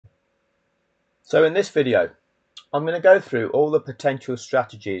So in this video, I'm going to go through all the potential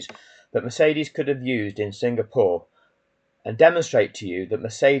strategies that Mercedes could have used in Singapore and demonstrate to you that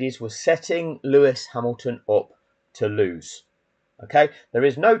Mercedes was setting Lewis Hamilton up to lose. Okay, there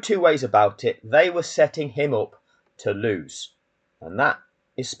is no two ways about it. They were setting him up to lose, and that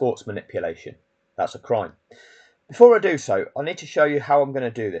is sports manipulation. That's a crime. Before I do so, I need to show you how I'm going to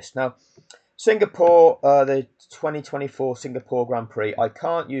do this. Now, Singapore, the 2024 Singapore Grand Prix, I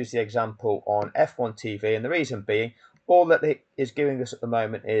can't use the example on F1 TV, and the reason being, all that it is giving us at the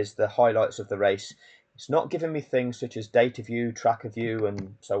moment is the highlights of the race. It's not giving me things such as data view, tracker view,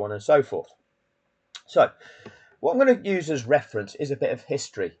 and so on and so forth. So, what I'm going to use as reference is a bit of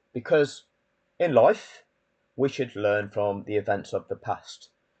history, because in life, we should learn from the events of the past.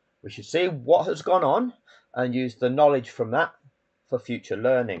 We should see what has gone on and use the knowledge from that for future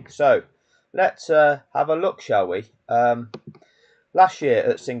learning. So, let's have a look, shall we? Last year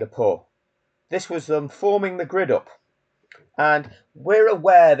at Singapore, this was them forming the grid up. And we're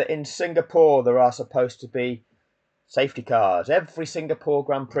aware that in Singapore there are supposed to be safety cars. Every Singapore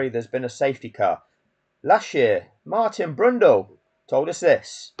Grand Prix there's been a safety car. Last year, Martin Brundle told us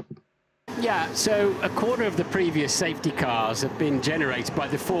this. Yeah, so a quarter of the previous safety cars have been generated by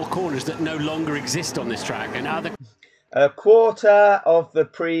the four corners that no longer exist on this track, and other... A quarter of the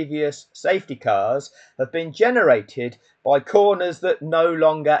previous safety cars have been generated by corners that no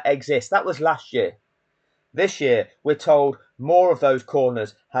longer exist. That was last year. This year, we're told more of those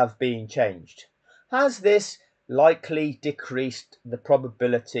corners have been changed. Has this likely decreased the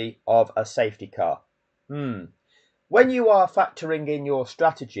probability of a safety car? When you are factoring in your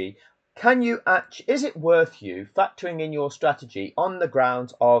strategy, is it worth you factoring in your strategy on the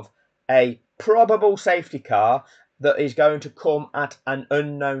grounds of a probable safety car that is going to come at an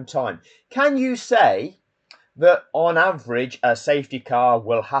unknown time? Can you say that on average a safety car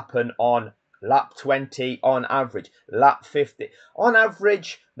will happen on lap 20, on average lap 50? On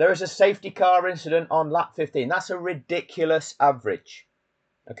average there is a safety car incident on lap 15. That's a ridiculous average.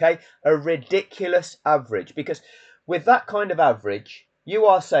 Okay, a ridiculous average, because with that kind of average you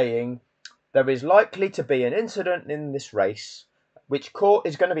are saying there is likely to be an incident in this race which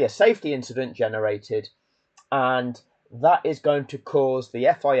is going to be a safety incident generated, and that is going to cause the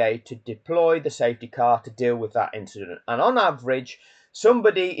FIA to deploy the safety car to deal with that incident. And on average,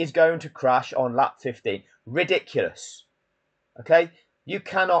 somebody is going to crash on lap 15. Ridiculous. Okay? You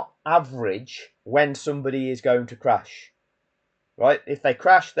cannot average when somebody is going to crash. Right? If they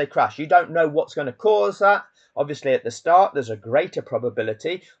crash, they crash. You don't know what's going to cause that. Obviously, at the start, there's a greater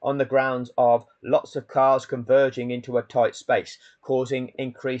probability on the grounds of lots of cars converging into a tight space, causing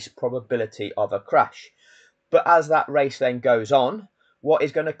increased probability of a crash. But as that race then goes on, what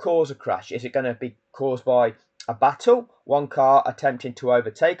is going to cause a crash? Is it going to be caused by a battle, one car attempting to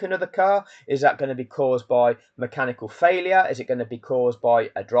overtake another car? Is that going to be caused by mechanical failure? Is it going to be caused by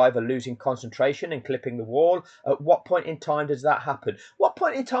a driver losing concentration and clipping the wall? At what point in time does that happen? What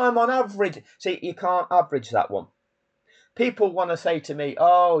point in time on average? See, you can't average that one. People want to say to me,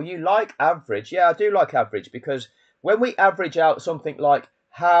 oh, you like average? Yeah, I do like average, because when we average out something like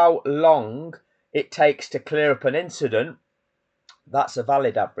how long it takes to clear up an incident, that's a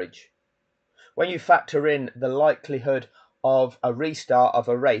valid average. When you factor in the likelihood of a restart of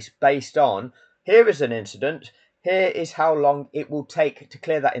a race based on, here is an incident, here is how long it will take to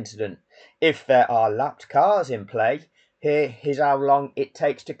clear that incident. If there are lapped cars in play, here is how long it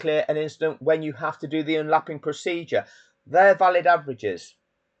takes to clear an incident when you have to do the unlapping procedure. They're valid averages.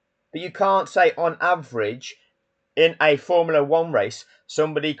 But you can't say on average in a Formula 1 race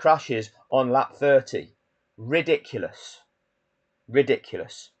somebody crashes on lap 30. Ridiculous.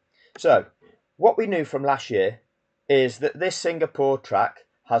 Ridiculous. So, what we knew from last year is that this Singapore track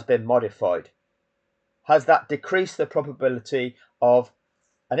has been modified. Has that decreased the probability of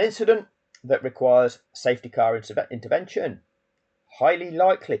an incident that requires safety car intervention? Highly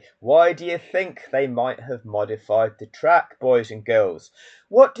likely. Why do you think they might have modified the track, boys and girls?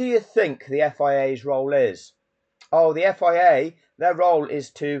 What do you think the FIA's role is? Oh, the FIA, their role is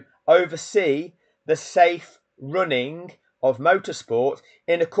to oversee the safe running of motorsport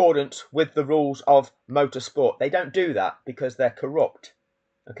in accordance with the rules of motorsport. They don't do that because they're corrupt.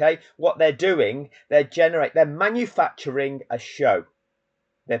 Okay? What they're doing, they're manufacturing a show.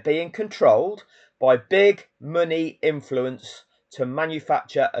 They're being controlled by big money influence to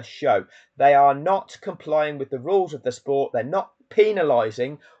manufacture a show. They are not complying with the rules of the sport. They're not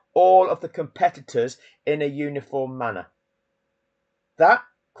penalising all of the competitors in a uniform manner. That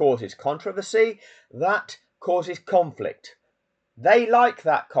causes controversy. That causes conflict. They like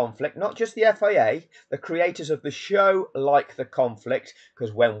that conflict, not just the FIA. The creators of the show like the conflict,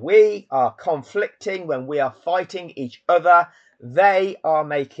 because when we are conflicting, when we are fighting each other, they are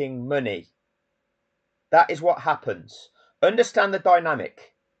making money. That is what happens. Understand the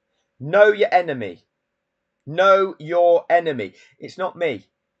dynamic. Know your enemy. Know your enemy. It's not me.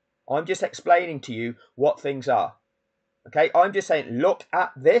 I'm just explaining to you what things are. Okay, I'm just saying, look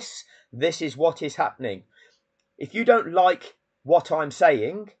at this. This is what is happening. If you don't like what I'm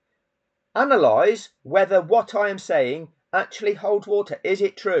saying, analyse whether what I am saying actually holds water. Is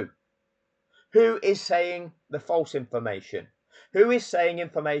it true? Who is saying the false information? Who is saying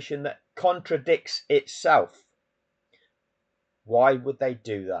information that contradicts itself? Why would they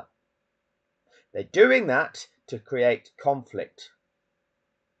do that? They're doing that to create conflict.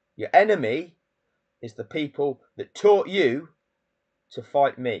 Your enemy is the people that taught you to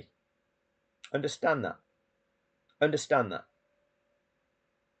fight me. Understand that. Understand that.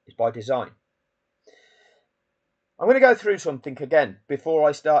 It's by design. I'm going to go through something again before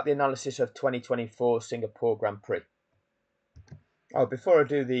I start the analysis of 2024 Singapore Grand Prix. Oh, before I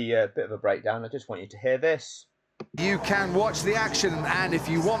do the bit of a breakdown, I just want you to hear this. You can watch the action, and if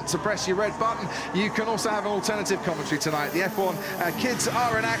you want to press your red button, you can also have an alternative commentary tonight. The F1 kids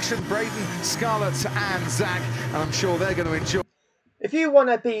are in action, Braden, Scarlett and Zach, and I'm sure they're going to enjoy. If you want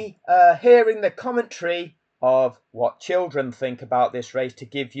to be hearing the commentary of what children think about this race to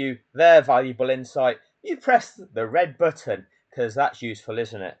give you their valuable insight, you press the red button, because that's useful,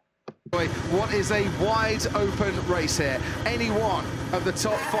 isn't it? What is a wide open race here? Any one of the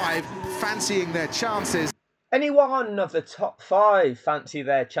top 5 fancying their chances. Any one of the top 5 fancy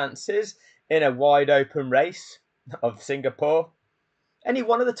their chances in a wide open race of Singapore? Any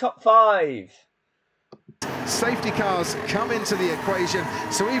one of the top 5? Safety cars come into the equation,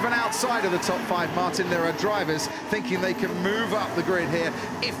 so even outside of the top 5, Martin, there are drivers thinking they can move up the grid here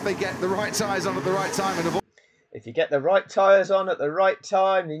if they get the right tyres on at the right time and avoid. If you get the right tyres on at the right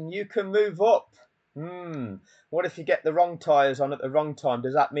time, then you can move up. What if you get the wrong tyres on at the wrong time?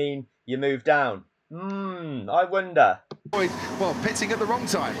 Does that mean you move down? I wonder. Well, pitting at the wrong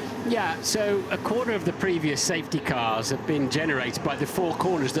time. Yeah, so a quarter of the previous safety cars have been generated by the 4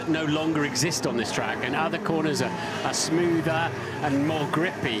 corners that no longer exist on this track, and other corners are smoother and more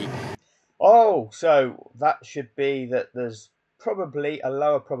grippy. Oh, so that should be that there's probably a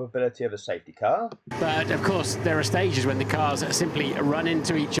lower probability of a safety car. But of course, there are stages when the cars simply run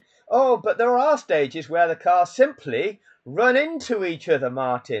into each other. Oh, but there are stages where the cars simply run into each other,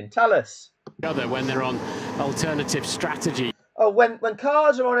 Martin. Tell us. When they're on alternative strategy. Oh, when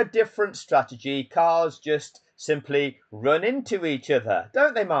cars are on a different strategy, cars just simply run into each other,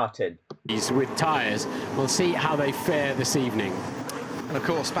 don't they, Martin? With tyres, we'll see how they fare this evening. And of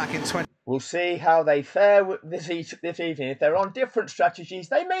course, back in 20. We'll see how they fare this evening. If they're on different strategies,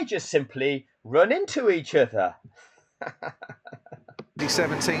 they may just simply run into each other.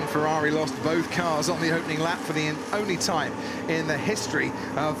 2017, Ferrari lost both cars on the opening lap for the only time in the history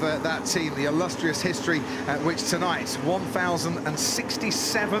of that team, the illustrious history, which tonight,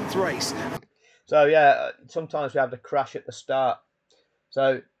 1067th race. So yeah, sometimes we have the crash at the start.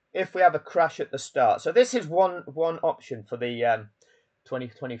 So if we have a crash at the start, so this is one option for the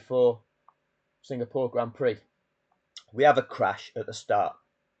 2024 Singapore Grand Prix. We have a crash at the start.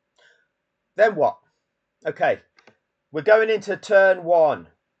 Then what? Okay. We're going into turn 1.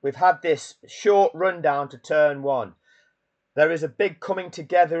 We've had this short rundown to turn 1. There is a big coming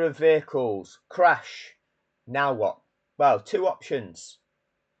together of vehicles. Crash. Now what? Well, 2 options.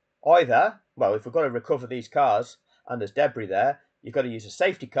 Either, well, if we've got to recover these cars and there's debris there, you've got to use a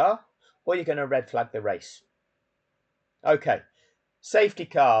safety car or you're going to red flag the race. Okay. Safety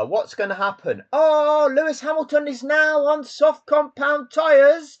car. What's going to happen? Oh, Lewis Hamilton is now on soft compound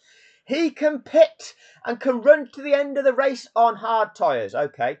tyres. He can pit and can run to the end of the race on hard tyres.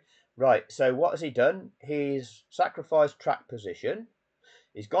 Okay, right. So what has he done? He's sacrificed track position.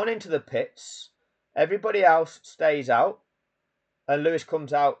 He's gone into the pits. Everybody else stays out. And Lewis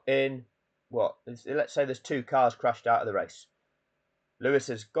comes out in, what? Let's say there's 2 cars crashed out of the race. Lewis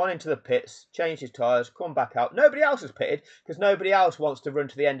has gone into the pits, changed his tyres, come back out. Nobody else has pitted because nobody else wants to run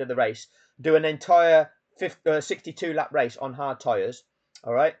to the end of the race, do an entire 62 lap race on hard tyres.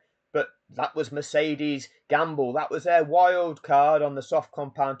 All right. But that was Mercedes' gamble. That was their wild card on the soft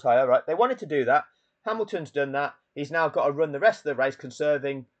compound tyre, right? They wanted to do that. Hamilton's done that. He's now got to run the rest of the race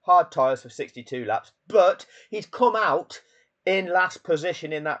conserving hard tyres for 62 laps. But he's come out in last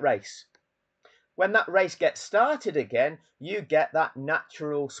position in that race. When that race gets started again, you get that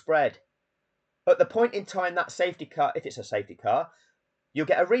natural spread. At the point in time that safety car, if it's a safety car, you'll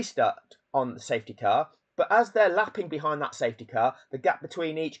get a restart on the safety car. But as they're lapping behind that safety car, the gap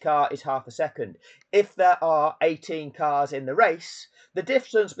between each car is half a second. If there are 18 cars in the race, the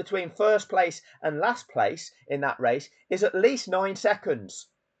distance between first place and last place in that race is at least 9 seconds.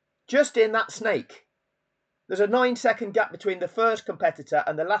 Just in that snake. There's a 9-second gap between the first competitor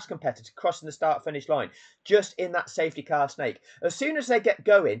and the last competitor crossing the start-finish line, just in that safety car snake. As soon as they get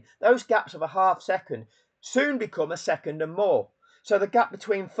going, those gaps of a half second soon become a second and more. So the gap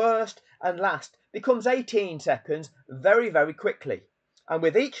between first and last becomes 18 seconds very, very quickly. And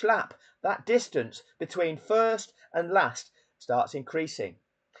with each lap, that distance between first and last starts increasing.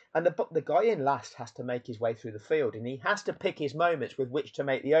 And the guy in last has to make his way through the field, and he has to pick his moments with which to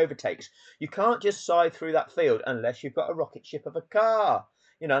make the overtakes. You can't just side through that field unless you've got a rocket ship of a car.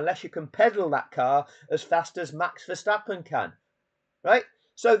 You know, unless you can pedal that car as fast as Max Verstappen can, right?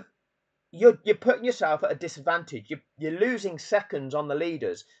 So you're putting yourself at a disadvantage. You're losing seconds on the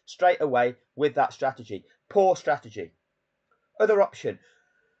leaders straight away with that strategy. Poor strategy. Other option,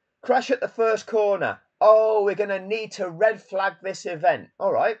 crash at the first corner. Oh, we're going to need to red flag this event.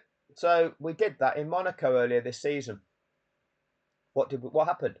 All right. So we did that in Monaco earlier this season. What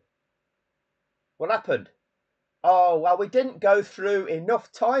happened? What happened? Oh, well, we didn't go through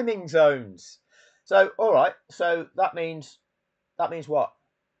enough timing zones. So, all right. So that means what?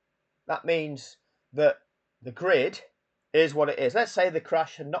 That means that the grid is what it is. Let's say the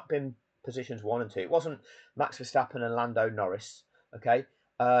crash had not been positions 1 and 2. It wasn't Max Verstappen and Lando Norris. Okay.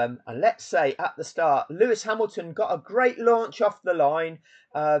 And let's say at the start, Lewis Hamilton got a great launch off the line,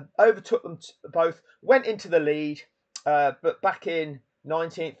 overtook them both, went into the lead, but back in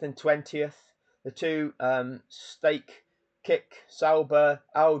 19th and 20th, the two stake kick, Sauber,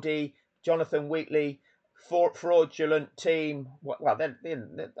 Audi, Jonathan Wheatley, fraudulent team. Well,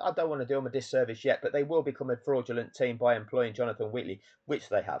 I don't want to do them a disservice yet, but they will become a fraudulent team by employing Jonathan Wheatley, which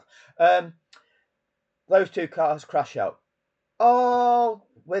they have. Those two cars crash out. Oh,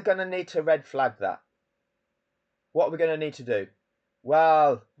 we're going to need to red flag that. What are we going to need to do?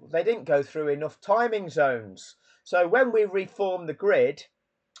 Well, they didn't go through enough timing zones. So when we reform the grid,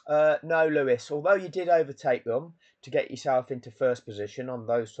 no, Lewis, although you did overtake them to get yourself into first position on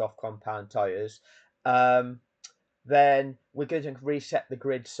those soft compound tyres, then we're going to reset the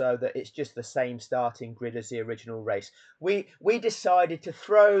grid so that it's just the same starting grid as the original race. We decided to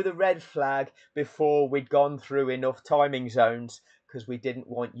throw the red flag before we'd gone through enough timing zones because we didn't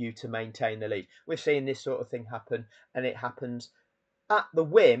want you to maintain the lead. We've seen this sort of thing happen, and it happens at the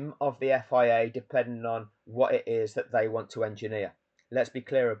whim of the FIA, depending on what it is that they want to engineer. Let's be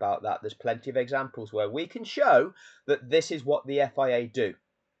clear about that. There's plenty of examples where we can show that this is what the FIA do.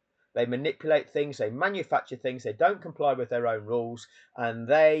 They manipulate things, they manufacture things, they don't comply with their own rules, and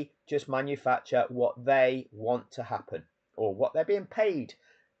they just manufacture what they want to happen or what they're being paid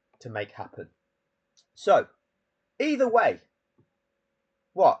to make happen. So, either way,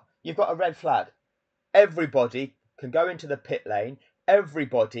 what? You've got a red flag. Everybody can go into the pit lane,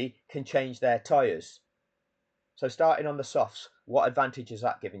 everybody can change their tyres. So starting on the softs, what advantage is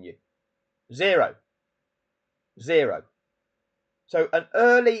that giving you? Zero. Zero. So an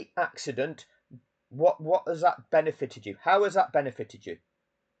early accident, what has that benefited you? How has that benefited you?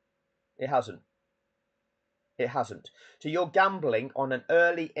 It hasn't. It hasn't. So you're gambling on an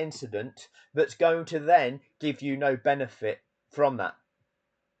early incident that's going to then give you no benefit from that.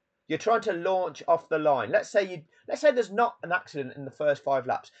 You're trying to launch off the line. Let's say there's not an accident in the first 5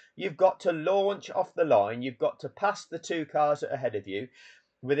 laps. You've got to launch off the line. You've got to pass the 2 cars that are ahead of you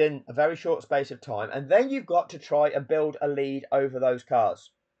within a very short space of time, and then you've got to try and build a lead over those cars.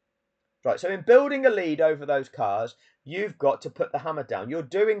 Right, so in building a lead over those cars, you've got to put the hammer down. You're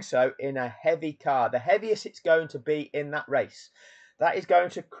doing so in a heavy car, the heaviest it's going to be in that race. That is going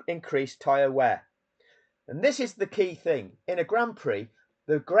to increase tyre wear. And this is the key thing. In a Grand Prix,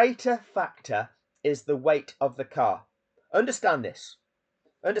 the greater factor is the weight of the car. Understand this.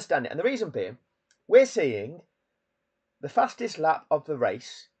 Understand it. And the reason being, we're seeing the fastest lap of the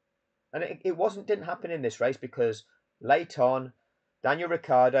race, and it didn't happen in this race because late on, Daniel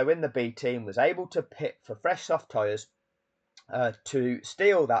Ricciardo in the B team was able to pit for fresh soft tyres to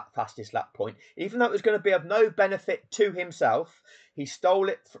steal that fastest lap point. Even though it was going to be of no benefit to himself, he stole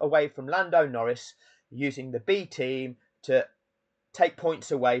it away from Lando Norris using the B team to take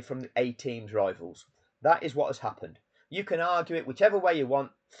points away from the A team's rivals. That is what has happened. You can argue it whichever way you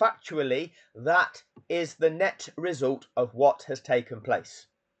want. Factually, that is the net result of what has taken place.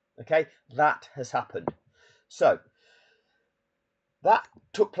 Okay, that has happened. So, that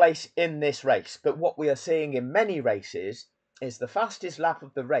took place in this race. But what we are seeing in many races is the fastest lap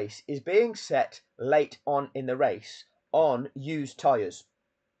of the race is being set late on in the race on used tyres.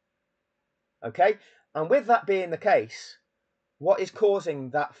 Okay, And with that being the case, what is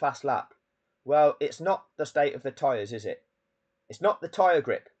causing that fast lap? Well, it's not the state of the tyres, is it? It's not the tyre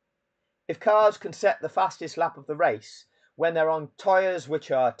grip. If cars can set the fastest lap of the race when they're on tyres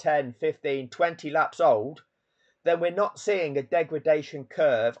which are 10, 15, 20 laps old, then we're not seeing a degradation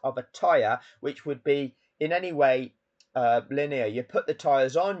curve of a tyre which would be in any way linear. You put the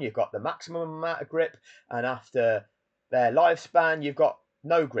tyres on, you've got the maximum amount of grip, and after their lifespan, you've got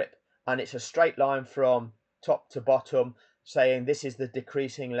no grip. And it's a straight line from top to bottom saying this is the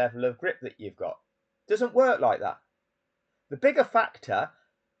decreasing level of grip that you've got. Doesn't work like that. The bigger factor,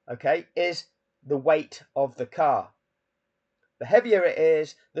 okay, is the weight of the car. The heavier it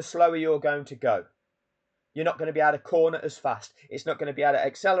is, the slower you're going to go. You're not going to be able to corner as fast. It's not going to be able to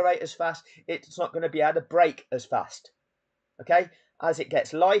accelerate as fast. It's not going to be able to brake as fast. Okay? As it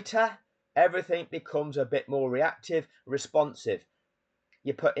gets lighter, everything becomes a bit more reactive, responsive.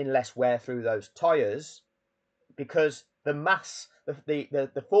 You're putting less wear through those tyres because the mass,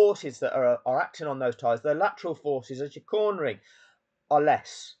 the forces that are acting on those tyres, the lateral forces as you're cornering are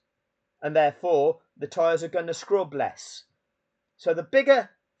less. And therefore, the tyres are going to scrub less. So the bigger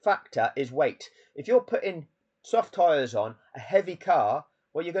factor is weight. If you're putting soft tyres on a heavy car,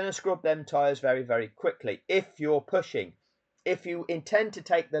 well, you're going to scrub them tyres very, very quickly if you're pushing. If you intend to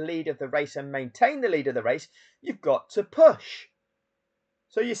take the lead of the race and maintain the lead of the race, you've got to push.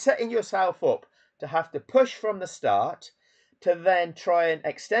 So you're setting yourself up to have to push from the start to then try and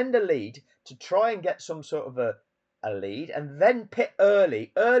extend a lead, to try and get some sort of a lead, and then pit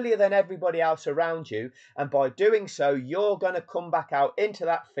earlier than everybody else around you. And by doing so, you're going to come back out into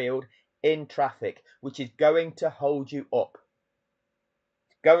that field in traffic, which is going to hold you up.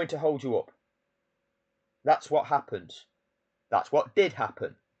 Going to hold you up. That's what happens. That's what did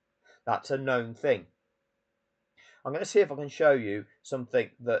happen. That's a known thing. I'm going to see if I can show you something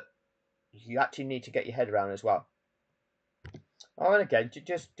that you actually need to get your head around as well. Oh, and again,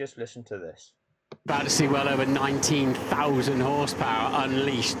 just listen to this. About to see well over 19,000 horsepower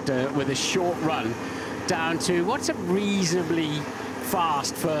unleashed with a short run down to what's a reasonably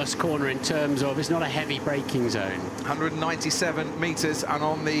fast first corner in terms of it's not a heavy braking zone. 197 metres, and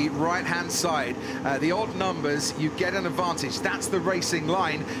on the right-hand side, the odd numbers, you get an advantage. That's the racing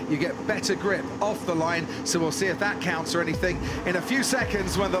line. You get better grip off the line, so we'll see if that counts or anything in a few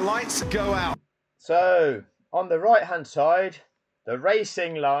seconds when the lights go out. So, on the right-hand side, the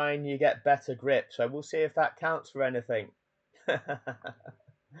racing line, you get better grip. So we'll see if that counts for anything.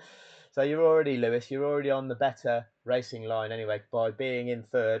 So you're already, Lewis, you're already on the better racing line anyway, by being in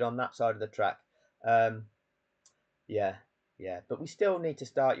third on that side of the track. Yeah. But we still need to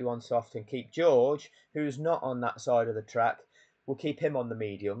start you on soft and keep George, who's not on that side of the track, we'll keep him on the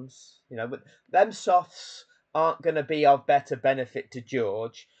mediums. You know, but them softs aren't going to be of better benefit to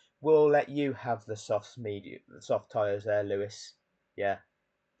George. We'll let you have the soft tyres there, Lewis. Yeah.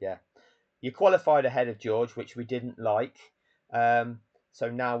 You qualified ahead of George, which we didn't like. So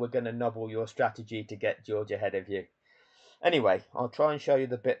now we're going to nobble your strategy to get George ahead of you. Anyway, I'll try and show you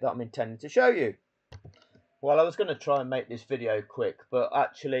the bit that I'm intending to show you. Well, I was going to try and make this video quick, but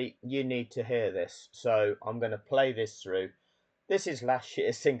actually you need to hear this. So I'm going to play this through. This is last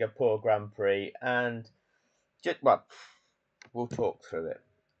year's Singapore Grand Prix, and we'll talk through it.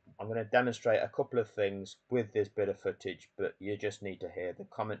 I'm going to demonstrate a couple of things with this bit of footage, but you just need to hear the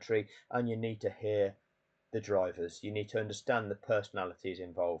commentary and you need to hear the drivers. You need to understand the personalities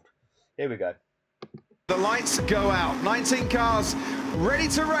involved. Here we go. The lights go out. 19 cars ready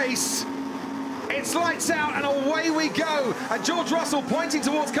to race. It's lights out and away we go. And George Russell pointing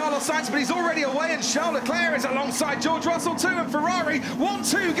towards Carlos Sainz, but he's already away, and Charles Leclerc is alongside George Russell too, and Ferrari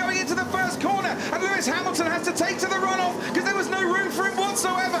 1-2 going into the first corner, and Lewis Hamilton has to take to the runoff because there was no room for him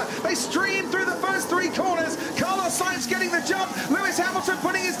whatsoever. They stream through the first three corners. Carlos Sainz getting the jump. Lewis Hamilton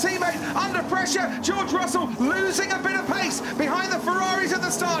putting his teammate under pressure. George Russell losing a bit of pace behind the Ferraris at the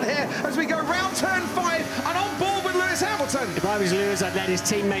start here as we go round turn 5 and on board with Lewis Hamilton. If I was Lewis, I'd let his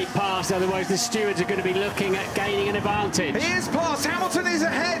teammate pass, otherwise the stewards are going to be looking at gaining an advantage. He is past. Hamilton is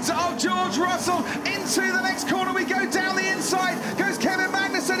ahead of George Russell. Into the next corner we go. Down the inside goes Kevin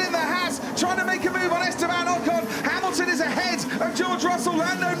Magnussen in the Haas, trying to make a move on Esteban Ocon. Hamilton is ahead of George Russell.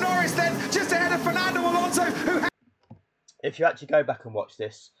 Lando Norris then just ahead of Fernando Alonso, who... If you actually go back and watch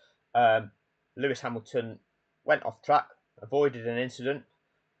this, Lewis Hamilton went off track, avoided an incident,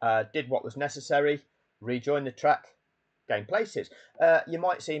 did what was necessary, rejoined the track, gained places. You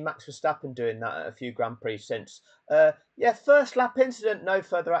might see Max Verstappen doing that at a few Grand Prix since. First lap incident, no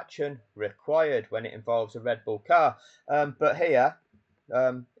further action required when it involves a Red Bull car. But here,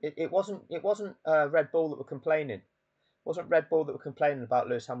 it wasn't Red Bull that were complaining. It wasn't Red Bull that were complaining about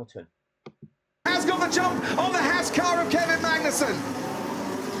Lewis Hamilton. has got the jump on the Haas car of Kevin Magnussen.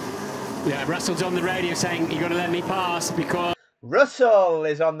 Yeah, Russell's on the radio saying, "You're going to let me pass because..." Russell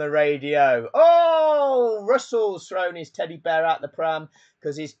is on the radio. Oh, Russell's thrown his teddy bear out the pram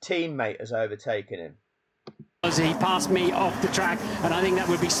because his teammate has overtaken him. He passed me off the track, and I think that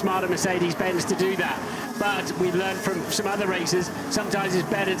would be smart of Mercedes-Benz to do that. But we've learned from some other races, sometimes it's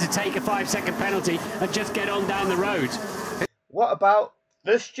better to take a 5-second penalty and just get on down the road. What about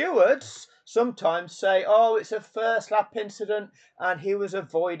the stewards? Sometimes say, oh, it's a first lap incident and he was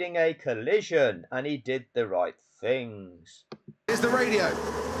avoiding a collision and he did the right things. Here's the radio.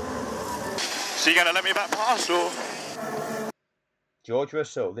 So you're going to let me back pass, or...? George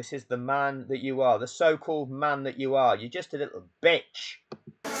Russell, this is the man that you are, the so-called man that you are. You're just a little bitch.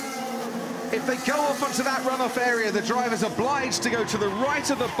 If they go off onto that runoff area, the driver's obliged to go to the right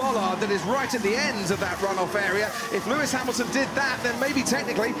of the bollard that is right at the ends of that runoff area. If Lewis Hamilton did that, then maybe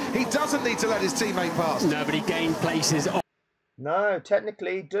technically he doesn't need to let his teammate pass. No, but he gained places off. No,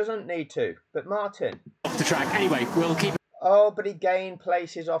 technically he doesn't need to. But Martin... off the track. Anyway, we'll keep... Oh, but he gained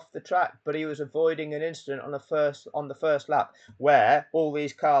places off the track, but he was avoiding an incident on the first lap where all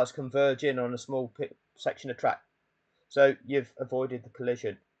these cars converge in on a small section of track. So you've avoided the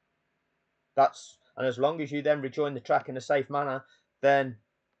collision. And as long as you then rejoin the track in a safe manner, then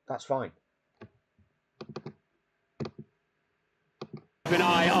that's fine. Keep an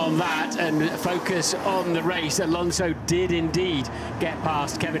eye on that and focus on the race. Alonso did indeed get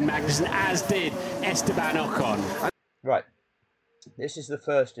past Kevin Magnussen, as did Esteban Ocon. Right, this is the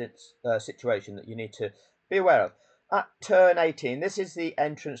first situation that you need to be aware of. At turn 18, this is the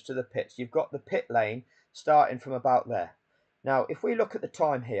entrance to the pits. You've got the pit lane starting from about there. Now, if we look at the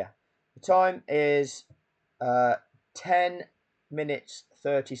time here, the time is 10 minutes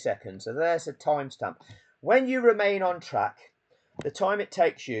 30 seconds. So there's a timestamp. When you remain on track, the time it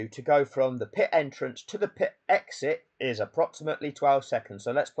takes you to go from the pit entrance to the pit exit is approximately 12 seconds.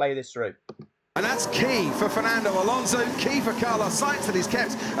 So let's play this through. And that's key for Fernando Alonso, key for Carlos Sainz, that he's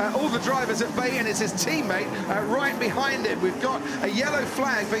kept all the drivers at bay, and it's his teammate right behind him. We've got a yellow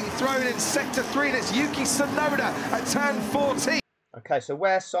flag being thrown in sector 3, and it's Yuki Tsunoda at turn 14. Okay, so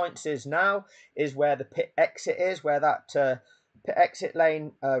where Sainz is now is where the pit exit is, where that pit exit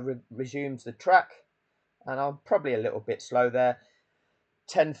lane resumes the track. And I'm probably a little bit slow there.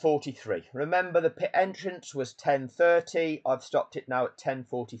 10:43. Remember, the pit entrance was 10:30. I've stopped it now at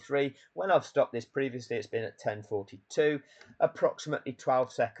 10:43. When I've stopped this previously, it's been at 10:42. Approximately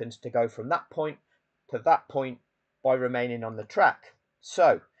 12 seconds to go from that point to that point by remaining on the track.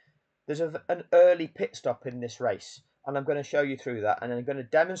 So there's an early pit stop in this race, and I'm going to show you through that, and I'm going to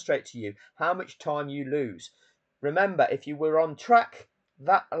demonstrate to you how much time you lose. Remember, if you were on track,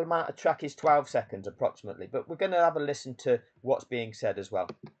 that amount of track is 12 seconds approximately, but we're going to have a listen to what's being said as well.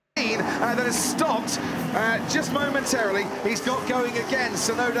 That has stopped just momentarily. He's got going again.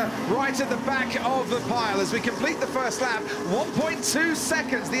 Tsunoda right at the back of the pile as we complete the first lap. 1.2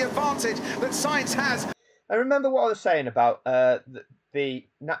 seconds, the advantage that Sainz has. And remember what I was saying about the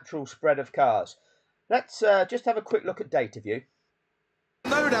natural spread of cars. Let's just have a quick look at data view.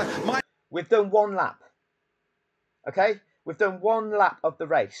 We've done one lap. Okay? We've done one lap of the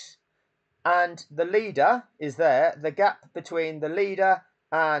race. And the leader is there. The gap between the leader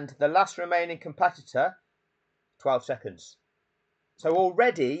and the last remaining competitor, 12 seconds. So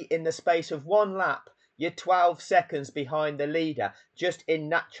already in the space of one lap, you're 12 seconds behind the leader, just in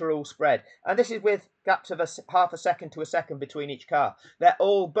natural spread. And this is with gaps of half a second to a second between each car. They're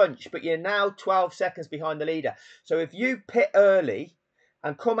all bunched, but you're now 12 seconds behind the leader. So if you pit early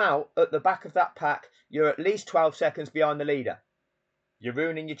and come out at the back of that pack, you're at least 12 seconds behind the leader. You're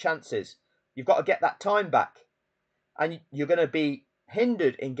ruining your chances. You've got to get that time back. And you're going to be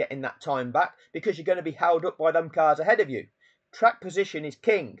hindered in getting that time back because you're going to be held up by them cars ahead of you. Track position is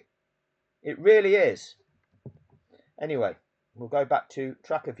king. It really is. Anyway, we'll go back to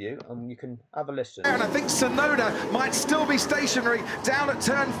tracker view and you can have a listen. And I think Tsunoda might still be stationary down at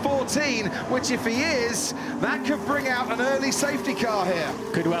turn 14, which if he is, that could bring out an early safety car here.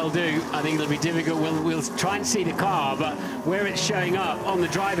 Could well do. I think it'll be difficult. We'll try and see the car, but where it's showing up on the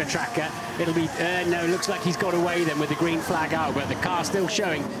driver tracker, it'll be, no, it looks like he's got away then with the green flag out, but the car's still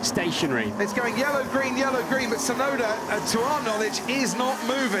showing stationary. It's going yellow, green, but Tsunoda, to our knowledge, is not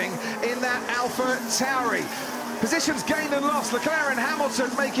moving in that Alpha Tauri. Positions gained and lost. Leclerc and Hamilton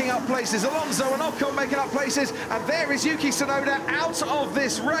making up places. Alonso and Ocon making up places. And there is Yuki Tsunoda out of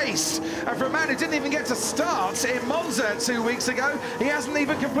this race. And for a man who didn't even get to start in Monza 2 weeks ago, he hasn't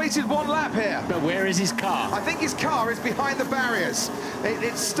even completed one lap here. But where is his car? I think his car is behind the barriers.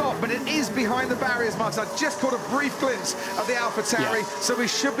 It stopped, but it is behind the barriers, Martin. I just caught a brief glimpse of the AlphaTauri, so we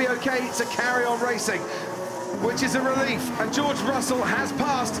should be okay to carry on racing, which is a relief. And George Russell has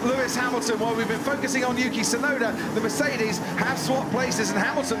passed Lewis Hamilton. While we've been focusing on Yuki Tsunoda, the Mercedes have swapped places, and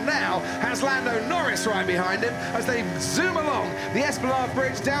Hamilton now has Lando Norris right behind him as they zoom along the Esplanade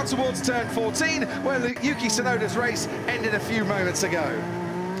Bridge down towards turn 14, where Yuki Tsunoda's race ended a few moments ago.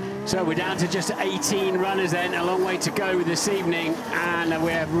 So we're down to just 18 runners then, a long way to go this evening, and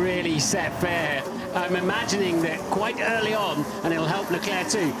we're really set fair. I'm imagining that quite early on, and it'll help Leclerc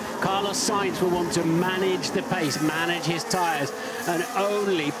too, Carlos Sainz will want to manage the pace, manage his tyres, and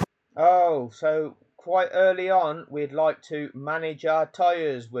only... Oh, so quite early on, we'd like to manage our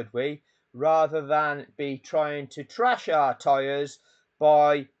tyres, would we? Rather than be trying to trash our tyres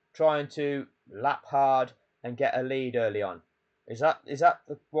by trying to lap hard and get a lead early on. Is that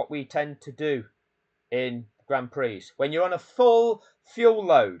what we tend to do in Grand Prix? When you're on a full fuel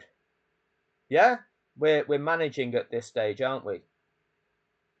load, yeah? We're managing at this stage, aren't we?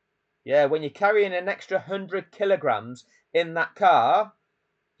 Yeah, when you're carrying an extra 100 kilograms in that car,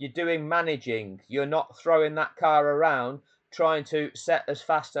 you're doing managing. You're not throwing that car around trying to set as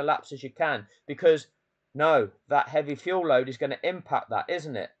fast a laps as you can. Because, no, that heavy fuel load is going to impact that,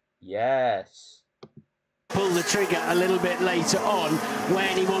 isn't it? Yes. Pull the trigger a little bit later on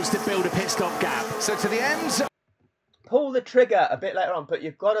when he wants to build a pit stop gap. So to the end... Pull the trigger a bit later on, but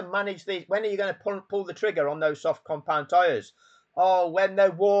you've got to manage these. When are you going to pull the trigger on those soft compound tyres? Oh, when they're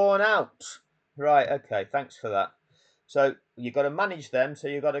worn out. Right, okay, thanks for that. So you've got to manage them, so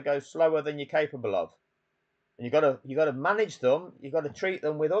you've got to go slower than you're capable of. And you've got to manage them, you've got to treat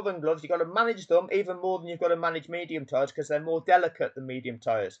them with oven gloves, you've got to manage them even more than you've got to manage medium tyres because they're more delicate than medium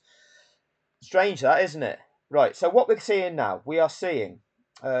tyres. Strange that, isn't it? Right, so what we're seeing now, we are seeing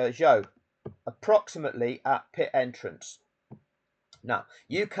Zhou approximately at pit entrance. Now,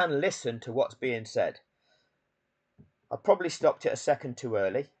 you can listen to what's being said. I probably stopped it a second too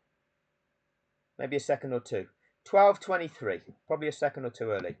early. Maybe a second or two. 12:23, probably a second or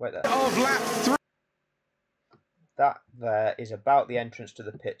two early. Wait there. Of lap 3. That there is about the entrance to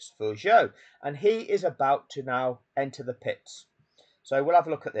the pits for Zhou. And he is about to now enter the pits. So we'll have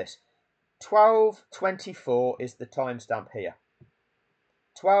a look at this. 12:24 is the timestamp here.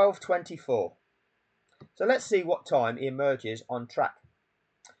 12:24. So let's see what time he emerges on track.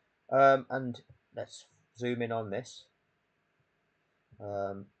 And let's zoom in on this.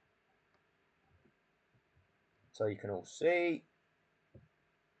 So you can all see.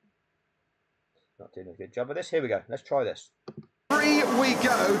 Not doing a good job of this. Here we go. Let's try this. 3 we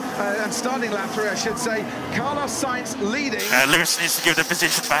go, and starting lap 3, I should say. Carlos Sainz leading. Lewis needs to give the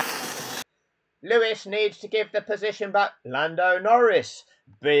position back. Lewis needs to give the position back. Lando Norris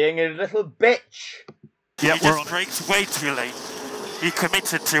being a little bitch. Yeah, he just braked way too late. He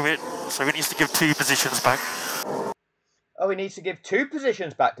committed to it, so he needs to give 2 positions back. Oh, he needs to give 2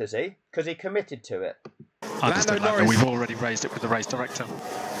 positions back, does he? Because he committed to it. Understood, Lando. We've already raised it with the race director.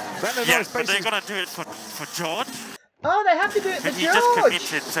 Yeah, but they're going to do it for George. Oh, they have to do it for He George. just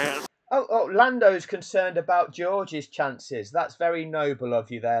committed to... Oh, Lando's concerned about George's chances. That's very noble of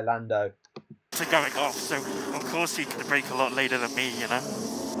you there, Lando. going off, so of course he can brake a lot later than me, you know.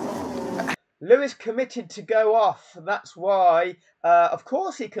 Lewis committed to go off. That's why, of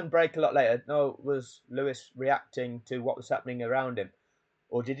course, he can brake a lot later. No, was Lewis reacting to what was happening around him?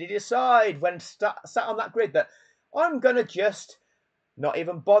 Or did he decide when sat on that grid that I'm going to just not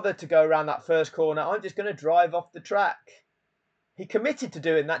even bother to go around that first corner. I'm just going to drive off the track. He committed to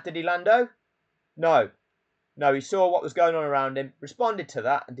doing that, did he, Lando? No. No, he saw what was going on around him, responded to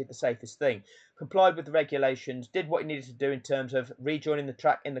that and did the safest thing. Complied with the regulations, did what he needed to do in terms of rejoining the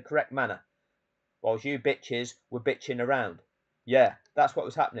track in the correct manner. Whilst you bitches were bitching around. Yeah, that's what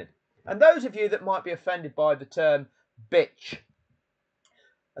was happening. And those of you that might be offended by the term bitch.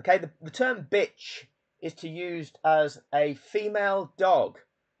 Okay, the term bitch is to used as a female dog.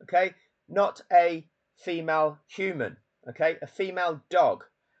 Okay, not a female human. Okay, a female dog.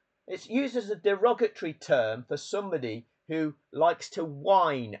 It's used as a derogatory term for somebody who likes to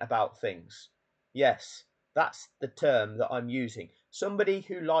whine about things. Yes, that's the term that I'm using. Somebody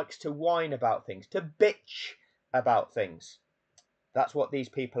who likes to whine about things, to bitch about things. That's what these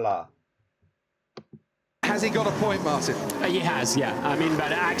people are. Has he got a point, Martin? He has, yeah. I mean,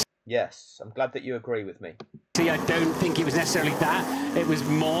 but actually... Yes, I'm glad that you agree with me. I don't think it was necessarily that. It was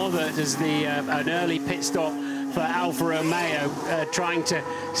more that as an early pit stop for Alfa Romeo, trying to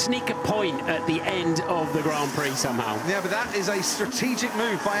sneak a point at the end of the Grand Prix somehow. Yeah, but that is a strategic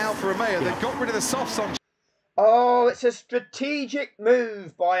move by Alfa Romeo. Yeah. They've got rid of the softs on. Oh, it's a strategic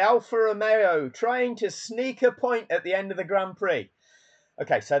move by Alfa Romeo, trying to sneak a point at the end of the Grand Prix.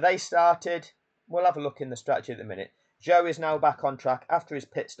 Okay, so they started. We'll have a look in the strategy at a minute. Zhou is now back on track after his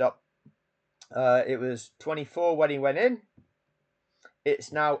pit stop. It was 24 when he went in.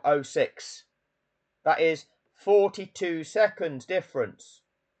 It's now 06. That is 42 seconds difference.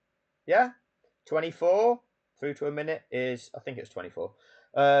 Yeah? 24 through to a minute is, I think it's 24,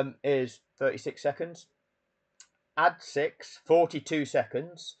 is 36 seconds. Add 6, 42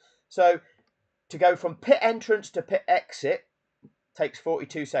 seconds. So to go from pit entrance to pit exit takes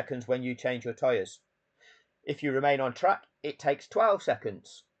 42 seconds when you change your tyres. If you remain on track, it takes 12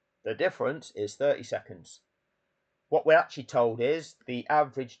 seconds. The difference is 30 seconds. What we're actually told is the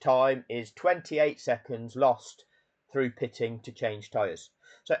average time is 28 seconds lost through pitting to change tyres.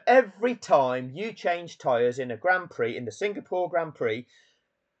 So every time you change tyres in a Grand Prix, in the Singapore Grand Prix,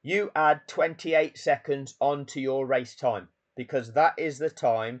 you add 28 seconds onto your race time, because that is the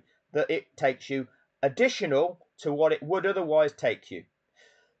time that it takes you additional to what it would otherwise take you.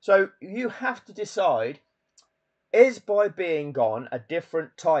 So you have to decide, is by being on a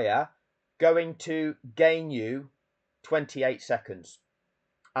different tyre going to gain you 28 seconds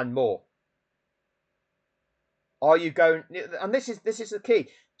and more? Are you going, and this is the key,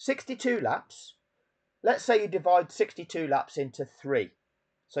 62 laps. Let's say you divide 62 laps into 3.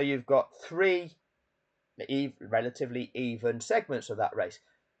 So you've got 3 relatively even segments of that race,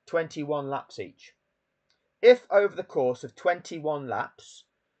 21 laps each. If over the course of 21 laps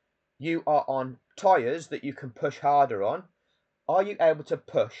you are on tyres that you can push harder on, are you able to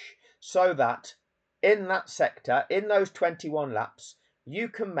push so that in that sector, in those 21 laps, you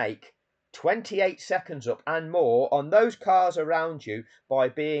can make 28 seconds up and more on those cars around you by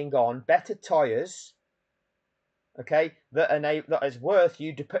being on better tyres, okay, that is worth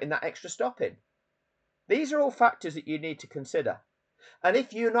you to putting that extra stop in? These are all factors that you need to consider. And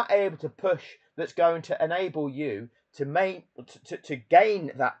if you're not able to push, that's going to enable you to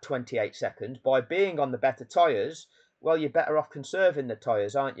gain that 28 seconds by being on the better tyres, well, you're better off conserving the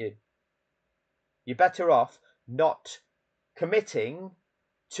tyres, aren't you? You're better off not committing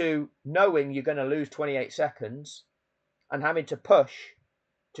to knowing you're going to lose 28 seconds and having to push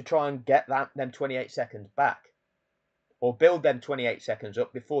to try and get them 28 seconds back, or build them 28 seconds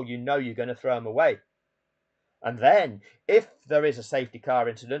up before you know you're going to throw them away. And then, if there is a safety car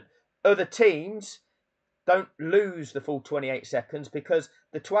incident, other teams don't lose the full 28 seconds, because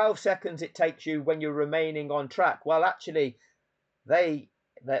the 12 seconds it takes you when you're remaining on track, well, actually,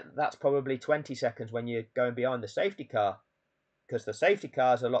 that's probably 20 seconds when you're going behind the safety car, because the safety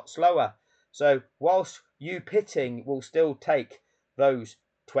car is a lot slower. So whilst you pitting will still take those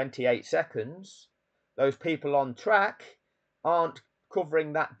 28 seconds, those people on track aren't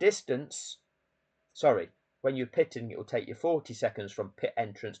covering that distance. Sorry, when you're pitting, it will take you 40 seconds from pit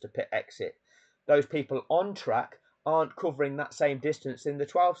entrance to pit exit. Those people on track aren't covering that same distance in the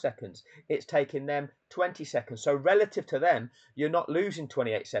 12 seconds. It's taking them 20 seconds. So relative to them, you're not losing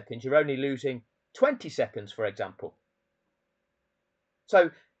 28 seconds. You're only losing 20 seconds, for example.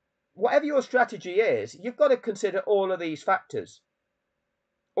 So whatever your strategy is, you've got to consider all of these factors.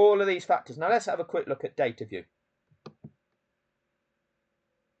 All of these factors. Now let's have a quick look at data view.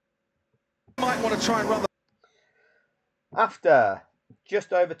 Might want to try and run the... After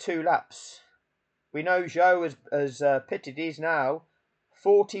just over 2 laps, we know Zhou has pitted. He's now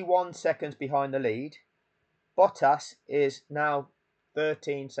 41 seconds behind the lead. Bottas is now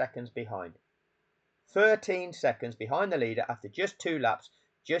 13 seconds behind. 13 seconds behind the leader after just 2 laps,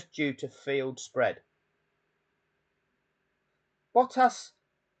 just due to field spread. Bottas,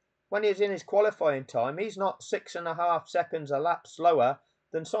 when he's in his qualifying time, he's not 6.5 seconds a lap slower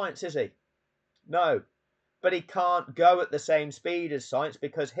than Sainz, is he? No. But he can't go at the same speed as Sainz,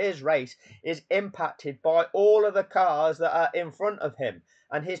 because his race is impacted by all of the cars that are in front of him,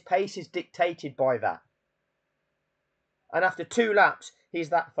 and his pace is dictated by that. And after 2 laps, he's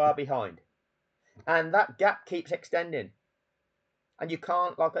that far behind. And that gap keeps extending. And you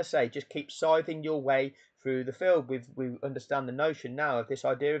can't, like I say, just keep scything your way through the field. We understand the notion now of this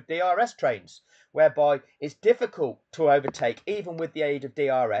idea of DRS trains, whereby it's difficult to overtake, even with the aid of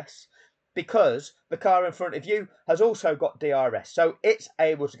DRS, because the car in front of you has also got DRS, so it's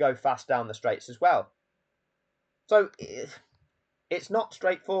able to go fast down the straights as well. So it's not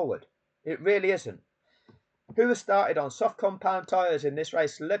straightforward. It really isn't. Who has started on soft compound tyres in this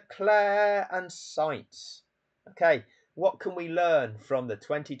race? Leclerc and Sainz. Okay, what can we learn from the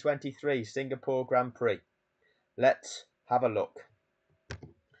 2023 Singapore Grand Prix? let's have a look.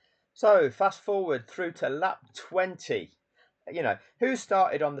 So fast forward through to lap 20. You know, who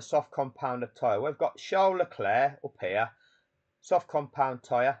started on the soft compound of tyre? We've got Charles Leclerc up here, soft compound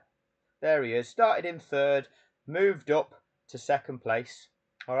tyre. There he is, started in third, moved up to second place,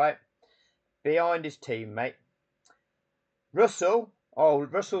 all right, behind his teammate.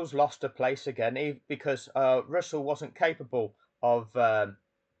 Russell's lost a place again because Russell wasn't capable of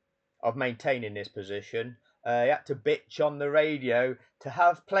maintaining his position. He had to bitch on the radio to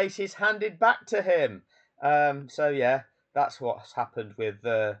have places handed back to him. So yeah, that's what's happened with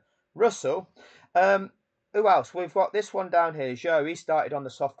Russell. Who else? We've got this one down here, Joe. He started on the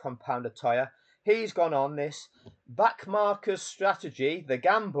soft compounder tyre. He's gone on this backmarker's strategy, the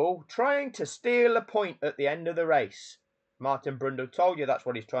gamble, trying to steal a point at the end of the race. Martin Brundle told you that's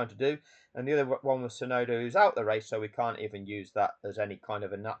what he's trying to do. And the other one was Tsunoda, who's out the race, so we can't even use that as any kind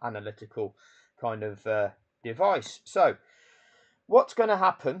of an analytical kind of device. So what's going to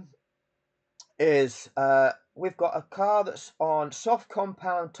happen is we've got a car that's on soft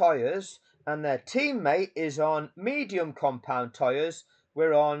compound tyres and their teammate is on medium compound tyres.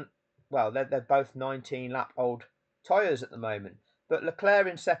 We're on, well, they're both 19-lap-old tyres at the moment. But Leclerc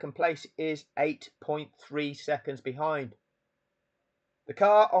in second place is 8.3 seconds behind. The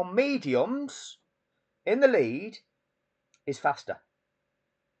car on mediums in the lead is faster.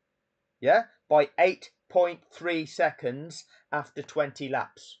 Yeah, by 8.3 seconds after 20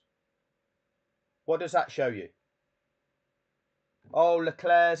 laps. What does that show you? Oh,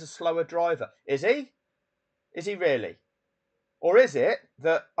 Leclerc's a slower driver. Is he? Is he really? Or is it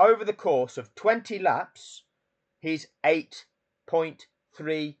that over the course of 20 laps, he's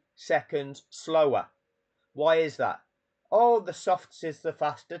 8.3 seconds slower? Why is that? Oh, the softs is the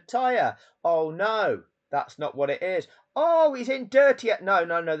faster tyre. Oh, no, that's not what it is. Oh, he's in dirty air. No,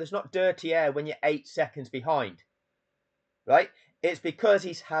 there's not dirty air when you're 8 seconds behind. Right? It's because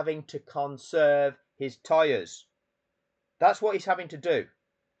he's having to conserve his tyres. That's what he's having to do.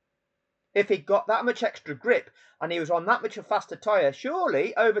 If he got that much extra grip and he was on that much a faster tyre,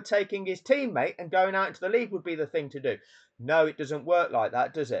 surely overtaking his teammate and going out into the lead would be the thing to do. No, it doesn't work like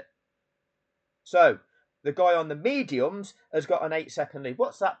that, does it? So, the guy on the mediums has got an 8-second lead.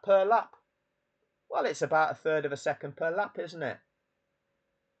 What's that per lap? Well, it's about a third of a second per lap, isn't it?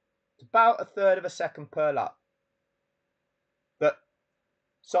 It's about a third of a second per lap. But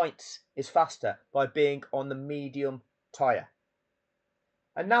Sainz is faster by being on the medium tyre.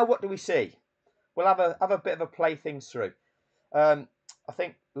 And now what do we see? We'll have a bit of a play things through. I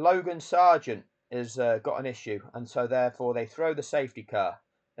think Logan Sargent has got an issue, and so therefore they throw the safety car.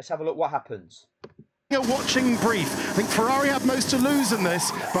 Let's have a look what happens. A watching brief. I think Ferrari have most to lose in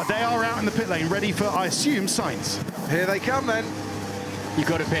this, but they are out in the pit lane, ready for, I assume, Sainz. Here they come then. You've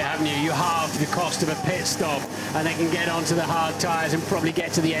got to pit, haven't you? You halve the cost of a pit stop, and they can get onto the hard tyres and probably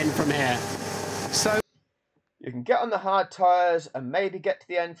get to the end from here. So you can get on the hard tyres and maybe get to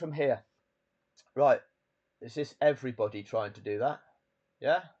the end from here. Right. Is this everybody trying to do that?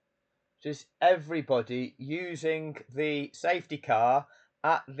 Yeah? Just everybody using the safety car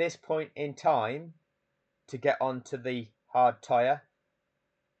at this point in time to get onto the hard tyre.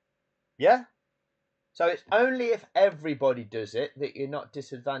 Yeah? So it's only if everybody does it that you're not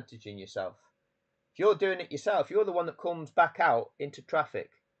disadvantaging yourself. If you're doing it yourself, you're the one that comes back out into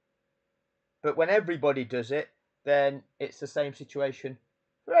traffic. But when everybody does it, then it's the same situation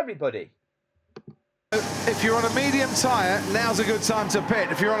for everybody. If you're on a medium tyre, now's a good time to pit.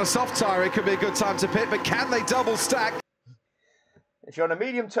 If you're on a soft tyre, it could be a good time to pit, but can they double stack? If you're on a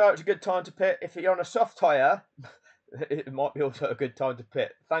medium tyre, it's a good time to pit. If you're on a soft tyre, it might be also a good time to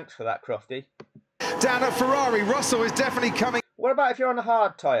pit. Thanks for that, Crofty. Down at Ferrari, Russell is definitely coming. What about if you're on a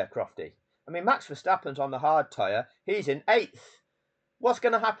hard tyre, Crofty? I mean, Max Verstappen's on the hard tyre. He's in 8th. What's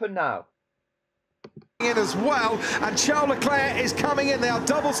going to happen now? In as well, and Charles Leclerc is coming in. They are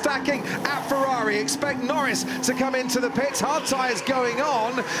double stacking at Ferrari. Expect Norris to come into the pits. Hard tyres going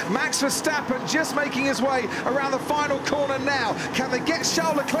on. Max Verstappen just making his way around the final corner now. Can they get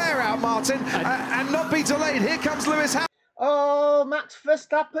Charles Leclerc out, Martin, and not be delayed? Here comes Lewis Hamilton. Oh, Max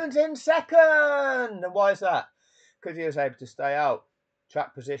Verstappen's in 2nd. And why is that? Because he was able to stay out.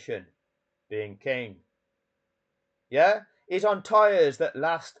 Track position, being king. Yeah? He's on tyres that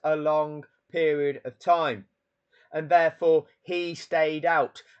last a long period of time, and therefore he stayed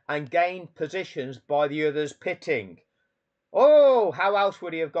out and gained positions by the others pitting. Oh, how else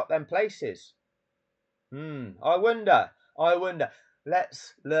would he have got them places? I wonder.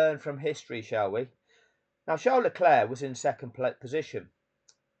 Let's learn from history, shall we? Now, Charles Leclerc was in 2nd position.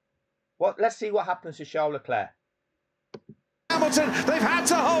 Let's see what happens to Charles Leclerc. Hamilton, they've had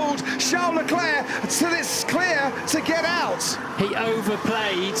to hold Charles Leclerc till it's clear to get out. He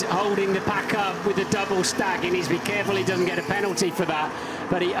overplayed holding the pack up with a double stack. He needs to be careful he doesn't get a penalty for that,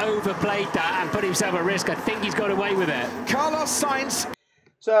 but he overplayed that and put himself at risk. I think he's got away with it. Carlos Sainz.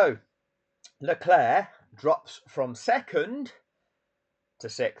 So Leclerc drops from 2nd to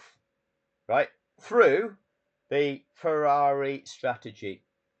 6th, right, through the Ferrari strategy.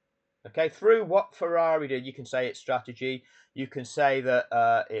 Okay, through what Ferrari did. You can say it's strategy. You can say that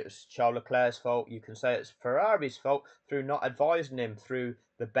it was Charles Leclerc's fault. You can say it's Ferrari's fault through not advising him through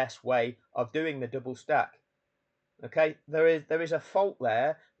the best way of doing the double stack. Okay, there is a fault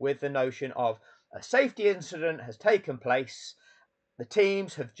there with the notion of a safety incident has taken place. The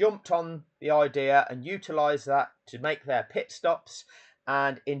teams have jumped on the idea and utilised that to make their pit stops.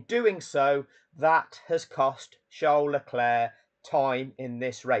 And in doing so, that has cost Charles Leclerc time in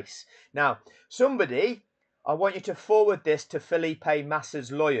this race. Now, somebody, I want you to forward this to Felipe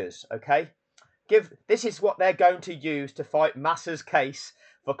Massa's lawyers, okay? This is what they're going to use to fight Massa's case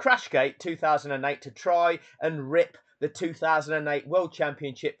for Crashgate 2008 to try and rip the 2008 World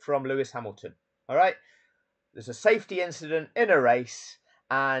Championship from Lewis Hamilton, all right? There's a safety incident in a race,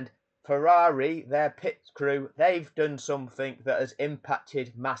 and Ferrari, their pit crew, they've done something that has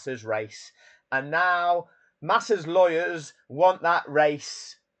impacted Massa's race. And now Massa's lawyers want that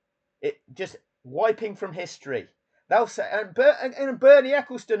race just wiping from history. They'll say, and Bernie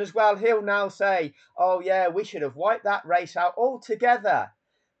Ecclestone as well, he'll now say, oh yeah, we should have wiped that race out altogether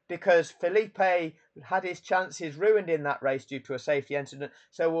because Felipe had his chances ruined in that race due to a safety incident,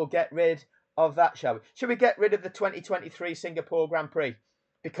 so we'll get rid of that, shall we? Should we get rid of the 2023 Singapore Grand Prix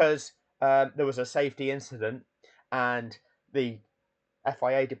because there was a safety incident and the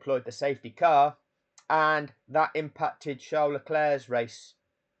FIA deployed the safety car and that impacted Charles Leclerc's race?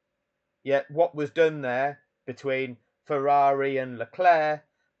 Yet what was done there between Ferrari and Leclerc,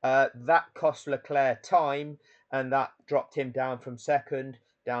 that cost Leclerc time and that dropped him down from 2nd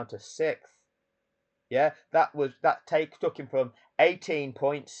down to 6th. Yeah, that took him from 18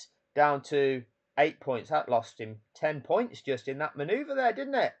 points down to 8 points. That lost him 10 points just in that manoeuvre there,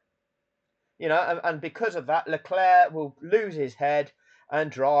 didn't it? You know, and because of that, Leclerc will lose his head and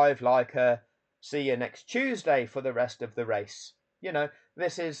drive like a see you next Tuesday for the rest of the race. You know,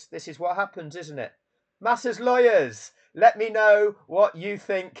 this is what happens, isn't it? Massa's lawyers, let me know what you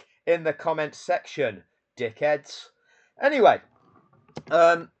think in the comments section, dickheads. Anyway,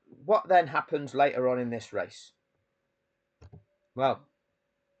 what then happens later on in this race? Well,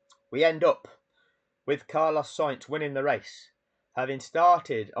 we end up with Carlos Sainz winning the race, having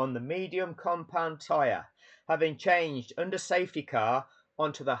started on the medium compound tyre, having changed under safety car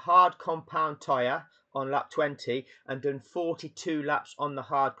onto the hard compound tyre on lap 20 and done 42 laps on the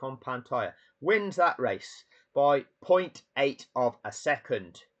hard compound tyre. Wins that race by 0.8 of a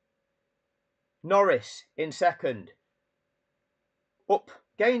second. Norris in 2nd.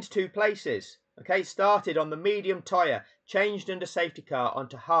 Gains 2 places. Okay, started on the medium tyre, changed under safety car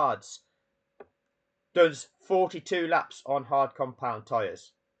onto hards. Does 42 laps on hard compound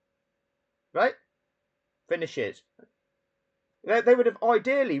tyres. Right? Finishes. They would have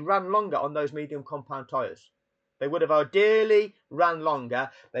ideally ran longer on those medium compound tyres. They would have ideally ran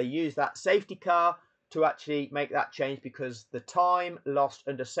longer. They used that safety car to actually make that change because the time lost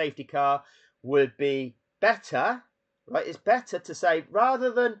under safety car would be better. Right? It's better to say,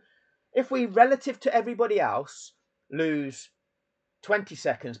 rather than, if we, relative to everybody else, lose 20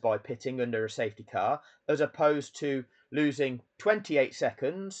 seconds by pitting under a safety car, as opposed to losing 28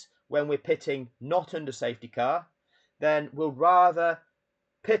 seconds when we're pitting not under safety car, then we'll rather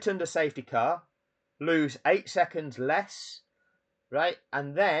pit under safety car, lose 8 seconds less, right?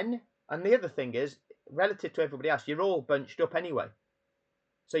 And the other thing is, relative to everybody else, you're all bunched up anyway.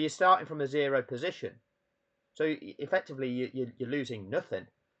 So you're starting from a 0 position. So effectively, you're losing nothing.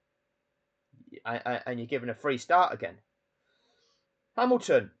 And you're given a free start again.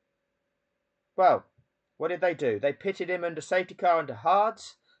 Hamilton. Well, what did they do? They pitted him under safety car under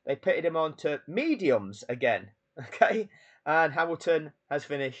hards. They pitted him onto mediums again. Okay, and Hamilton has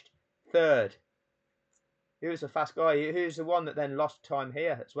finished 3rd. Who's the fast guy? Who's the one that then lost time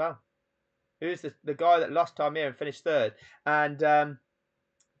here as well? Who's the guy that lost time here and finished 3rd and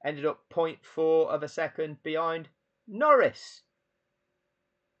ended up 0.4 of a second behind Norris?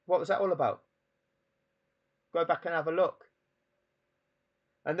 What was that all about? Go back and have a look.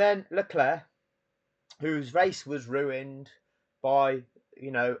 And then Leclerc, whose race was ruined by, you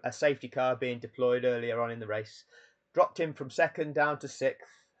know, a safety car being deployed earlier on in the race, dropped him from 2nd down to 6th,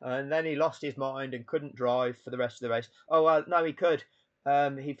 and then he lost his mind and couldn't drive for the rest of the race. Oh, well, no, he could.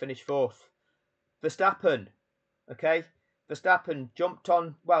 He finished 4th. Verstappen, okay? Verstappen jumped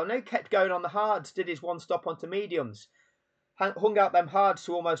on, well, no, kept going on the hards, did his one stop onto mediums, hung out them hards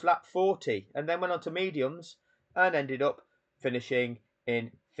to almost lap 40, and then went on to mediums and ended up finishing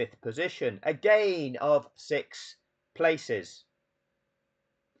in 5th position, a gain of 6 places.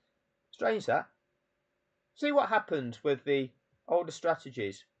 Strange that. See what happens with the older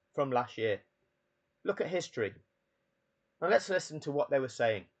strategies from last year. Look at history. Now let's listen to what they were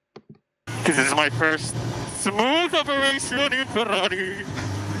saying. This is my first smooth operation in Ferrari.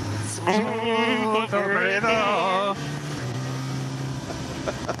 Smooth operator.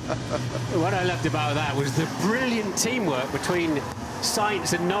 What I loved about that was the brilliant teamwork between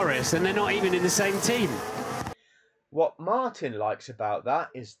Sainz and Norris, and they're not even in the same team. What Martin likes about that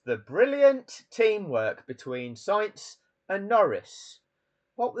is the brilliant teamwork between Sainz and Norris.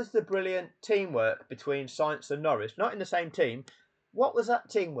 What was the brilliant teamwork between Sainz and Norris? Not in the same team. What was that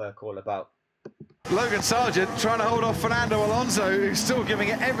teamwork all about? Logan Sargent trying to hold off Fernando Alonso, who's still giving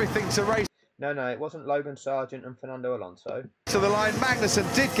it everything to race. No, it wasn't Logan Sargent and Fernando Alonso. To the line, Magnussen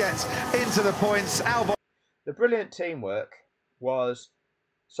did get into the points. Albon. The brilliant teamwork was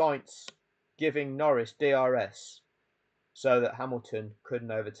Sainz giving Norris DRS so that Hamilton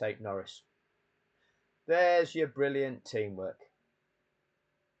couldn't overtake Norris. There's your brilliant teamwork.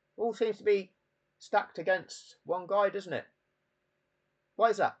 All seems to be stacked against one guy, doesn't it? Why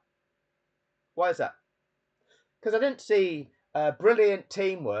is that? Why is that? Because I didn't see brilliant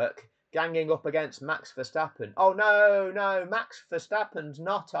teamwork ganging up against Max Verstappen. Oh, no, Max Verstappen's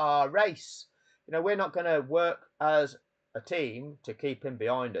not our race. You know, we're not going to work as a team to keep him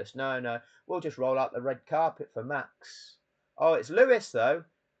behind us. No, we'll just roll out the red carpet for Max. Oh, it's Lewis, though.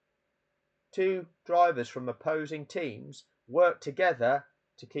 2 drivers from opposing teams work together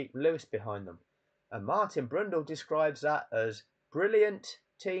to keep Lewis behind them. And Martin Brundle describes that as brilliant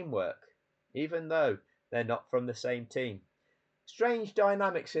teamwork, even though they're not from the same team. Strange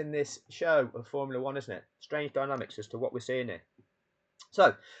dynamics in this show of Formula 1, isn't it? Strange dynamics as to what we're seeing here.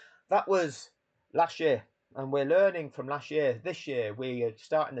 So, that was last year, and we're learning from last year. This year, we are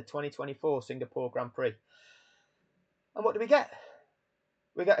starting the 2024 Singapore Grand Prix. And what do we get?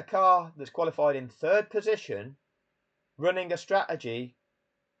 We get a car that's qualified in 3rd position, running a strategy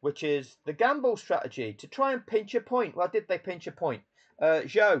which is the gamble strategy to try and pinch a point. Well, did they pinch a point?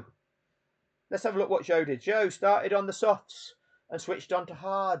 Zhou. Let's have a look what Zhou did. Zhou started on the softs and switched on to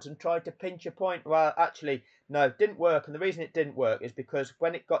hards and tried to pinch a point. Well, actually, no, it didn't work. And the reason it didn't work is because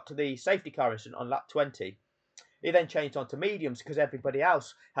when it got to the safety car incident on lap 20, he then changed on to mediums because everybody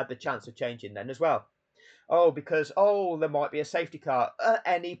else had the chance of changing then as well. Because there might be a safety car at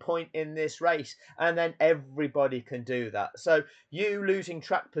any point in this race, and then everybody can do that. So you losing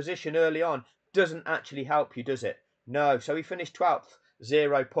track position early on doesn't actually help you, does it? No. So he finished 12th,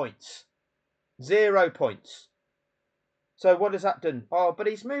 0 points. 0 points. So what has that done? But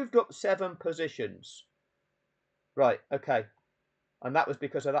he's moved up 7 positions. Right, okay. And that was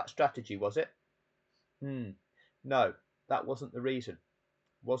because of that strategy, was it? No, that wasn't the reason.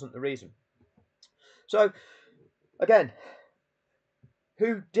 Wasn't the reason. So, again,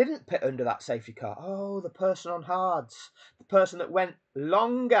 who didn't pit under that safety car? The person on hards. The person that went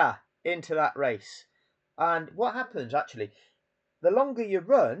longer into that race. And what happens, actually? The longer you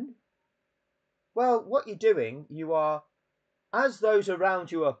run, well, what you're doing, you are, as those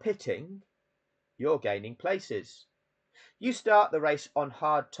around you are pitting, you're gaining places. You start the race on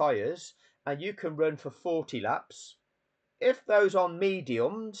hard tyres, and you can run for 40 laps. If those on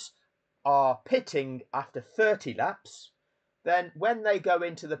mediums are pitting after 30 laps, then when they go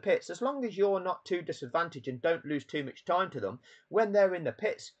into the pits, as long as you're not too disadvantaged and don't lose too much time to them, when they're in the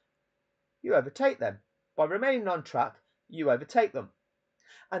pits, you overtake them. By remaining on track, you overtake them.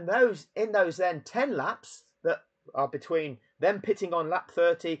 And in those then 10 laps that are between them pitting on lap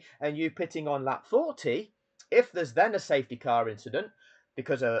 30 and you pitting on lap 40, if there's then a safety car incident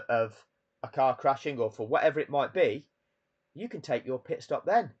because of a car crashing or for whatever it might be, you can take your pit stop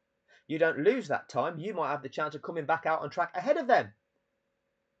then. You don't lose that time. You might have the chance of coming back out on track ahead of them.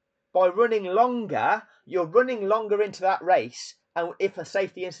 By running longer, you're running longer into that race, and if a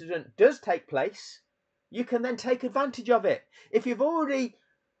safety incident does take place, you can then take advantage of it. If you've already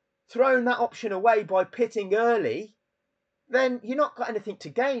thrown that option away by pitting early, then you've not got anything to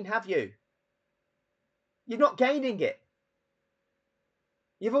gain, have you? You're not gaining it.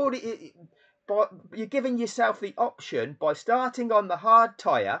 You're giving yourself the option by starting on the hard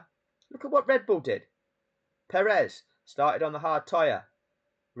tyre. Look at what Red Bull did. Perez started on the hard tyre,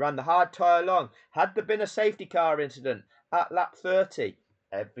 ran the hard tyre long. Had there been a safety car incident at lap 30,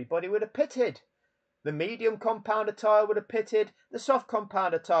 everybody would have pitted. The medium compounder tyre would have pitted. The soft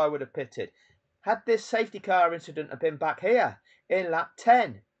compounder tyre would have pitted. Had this safety car incident have been back here in lap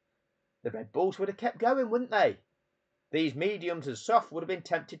 10, the Red Bulls would have kept going, wouldn't they? These mediums and soft would have been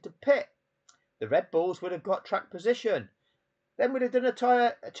tempted to pit. The Red Bulls would have got track position. Then we'd have done a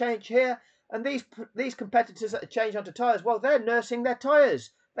tyre change here, and these competitors that have changed onto tyres, well, they're nursing their tyres.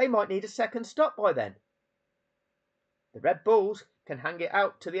 They might need a second stop by then. The Red Bulls can hang it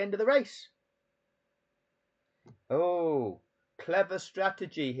out to the end of the race. Oh, clever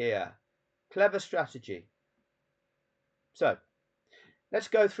strategy here. Clever strategy. So, let's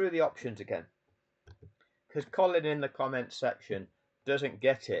go through the options again, because Colin in the comments section doesn't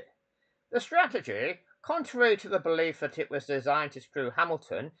get it. The strategy, contrary to the belief that it was designed to screw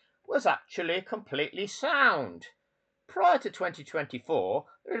Hamilton, was actually completely sound. Prior to 2024,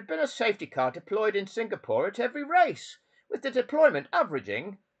 there had been a safety car deployed in Singapore at every race, with the deployment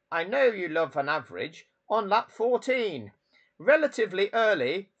averaging, I know you love an average, on lap 14. Relatively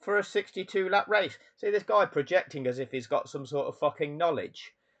early for a 62-lap race. See this guy projecting as if he's got some sort of fucking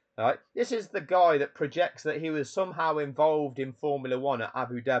knowledge. Right? This is the guy that projects that he was somehow involved in Formula 1 at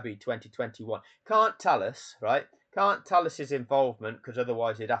Abu Dhabi 2021. Can't tell us, right? Can't tell us his involvement, because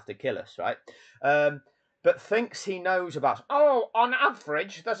otherwise he'd have to kill us, right? But thinks he knows about... Oh, on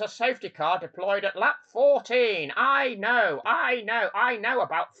average, there's a safety car deployed at lap 14. I know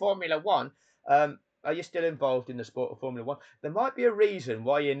about Formula 1. Are you still involved in the sport of Formula 1? There might be a reason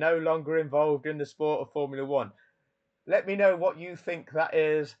why you're no longer involved in the sport of Formula 1. Let me know what you think that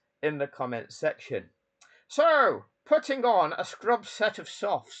is in the comments section. So, putting on a scrub set of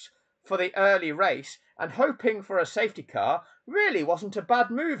softs for the early race and hoping for a safety car really wasn't a bad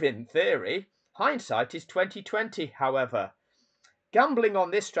move in theory. Hindsight is 2020, however. Gambling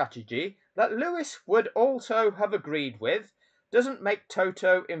on this strategy that Lewis would also have agreed with doesn't make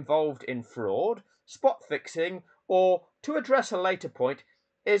Toto involved in fraud, spot fixing, or, to address a later point,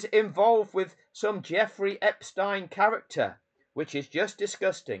 is involved with some Jeffrey Epstein character, which is just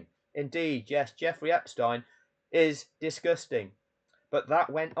disgusting. Indeed, yes, Jeffrey Epstein is disgusting. But that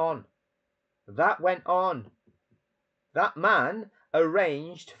went on. That went on. That man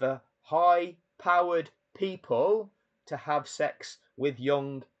arranged for high-powered people to have sex with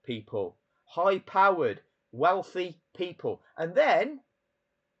young people. High-powered, wealthy people. And then,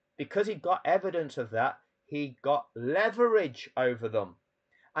 because he got evidence of that, he got leverage over them.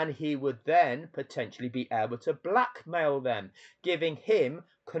 And he would then potentially be able to blackmail them, giving him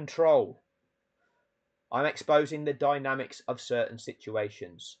control. I'm exposing the dynamics of certain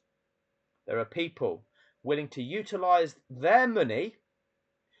situations. There are people willing to utilize their money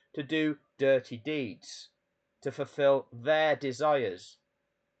to do dirty deeds, to fulfill their desires.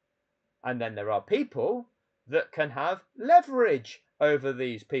 And then there are people that can have leverage over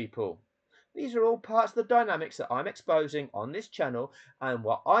these people. These are all parts of the dynamics that I'm exposing on this channel and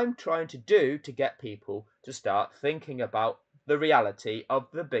what I'm trying to do to get people to start thinking about the reality of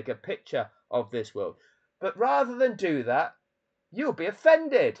the bigger picture of this world. But rather than do that, you'll be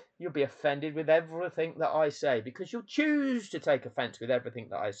offended. You'll be offended with everything that I say because you'll choose to take offense with everything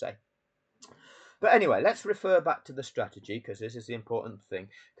that I say. But anyway, let's refer back to the strategy because this is the important thing.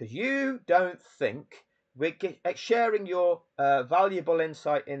 Because you don't think, we're sharing your valuable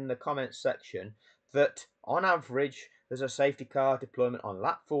insight in the comments section, that on average there's a safety car deployment on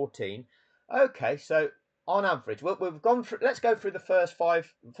lap 14. Okay, so on average, we've gone through. Let's go through the first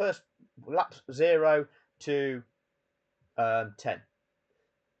laps 0 to 10.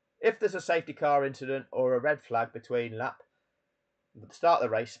 If there's a safety car incident or a red flag between the start of the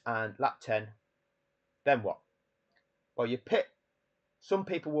race and lap 10, then what? Well, you pit. Some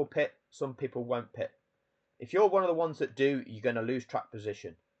people will pit, some people won't pit. If you're one of the ones that do, you're going to lose track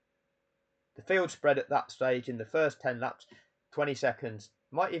position. The field spread at that stage in the first 10 laps, 20 seconds,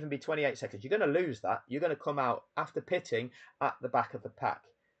 might even be 28 seconds. You're going to lose that. You're going to come out after pitting at the back of the pack.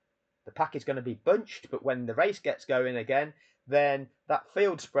 The pack is going to be bunched, but when the race gets going again, then that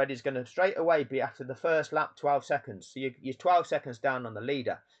field spread is going to straight away be after the first lap 12 seconds. So you're 12 seconds down on the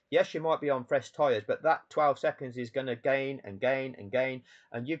leader. Yes, you might be on fresh tyres, but that 12 seconds is going to gain and gain and gain,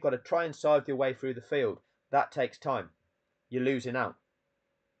 and you've got to try and sieve your way through the field. That takes time. You're losing out.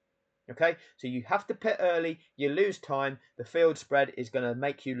 Okay, so you have to pit early, you lose time. The field spread is going to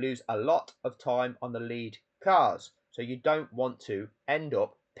make you lose a lot of time on the lead cars. So you don't want to end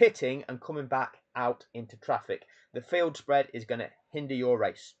up pitting and coming back out into traffic. The field spread is going to hinder your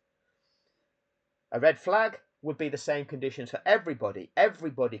race. A red flag would be the same conditions for everybody.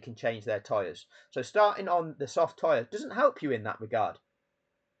 Everybody can change their tyres. So starting on the soft tyre doesn't help you in that regard.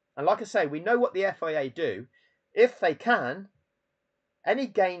 And like I say, we know what the FIA do. If they can, any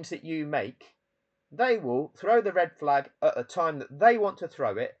gains that you make They will throw the red flag at a time that they want to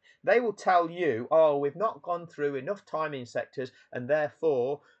throw it. They will tell you, oh, we've not gone through enough timing sectors, and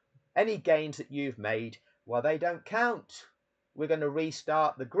therefore any gains that you've made, well, they don't count. We're going to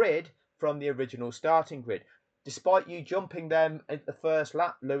restart the grid from the original starting grid. Despite you jumping them at the first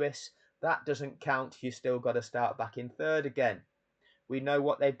lap, Lewis, that doesn't count. You've still got to start back in third again. We know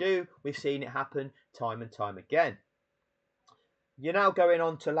what they do. We've seen it happen time and time again. You're now going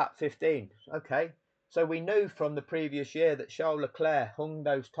on to lap 15. Okay, so we knew from the previous year that Charles Leclerc hung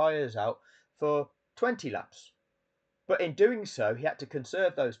those tyres out for 20 laps. But in doing so, he had to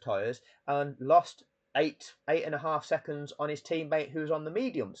conserve those tyres and lost 8.5 seconds on his teammate who was on the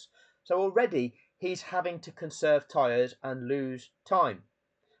mediums. So already he's having to conserve tyres and lose time.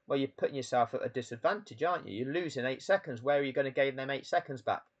 Well, you're putting yourself at a disadvantage, aren't you? You're losing 8 seconds. Where are you going to gain them 8 seconds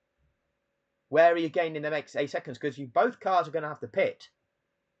back? Where are you gaining them 8 seconds? Because both cars are going to have to pit.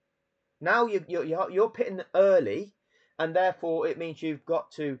 Now you're pitting early, and therefore it means you've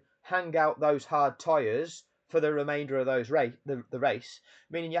got to hang out those hard tyres for the remainder of those the race,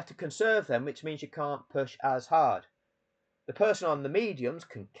 meaning you have to conserve them, which means you can't push as hard. The person on the mediums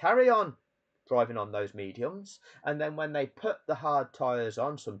can carry on driving on those mediums, and then when they put the hard tyres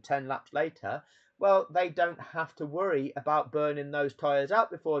on some 10 laps later, well, they don't have to worry about burning those tyres out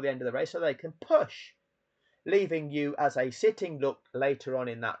before the end of the race, so they can push, leaving you as a sitting duck later on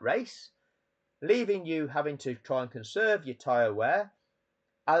in that race, leaving you having to try and conserve your tyre wear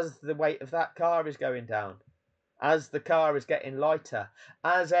as the weight of that car is going down, as the car is getting lighter,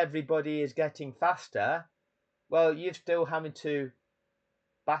 as everybody is getting faster. Well, you're still having to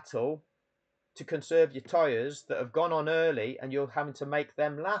battle to conserve your tyres that have gone on early, and you're having to make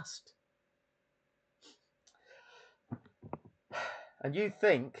them last. And you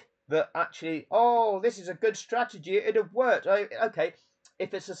think that actually, oh, this is a good strategy, it'd have worked. Okay,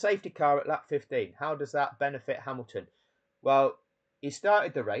 if it's a safety car at lap 15, how does that benefit Hamilton? Well, he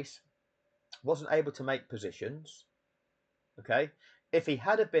started the race, wasn't able to make positions. Okay, if he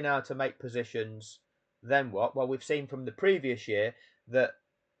had been able to make positions, then what? Well, we've seen from the previous year that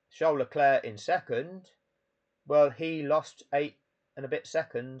Charles Leclerc in second, well, he lost 8 and a bit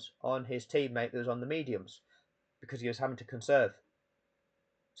seconds on his teammate that was on the mediums because he was having to conserve.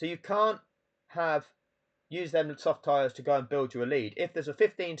 So you can't use them soft tyres to go and build you a lead. If there's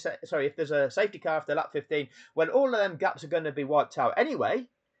if there's a safety car after lap 15, well, all of them gaps are going to be wiped out anyway,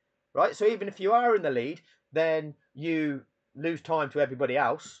 right? So even if you are in the lead, then you lose time to everybody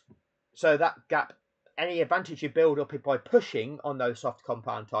else. So that gap, any advantage you build up by pushing on those soft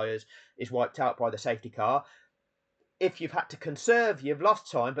compound tyres is wiped out by the safety car. If you've had to conserve, you've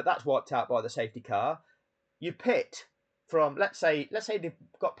lost time, but that's wiped out by the safety car. You pit from, let's say they've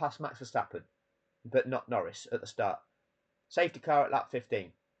got past Max Verstappen, but not Norris at the start. Safety car at lap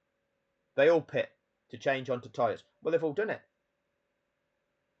 15. They all pit to change onto tyres. Well, they've all done it.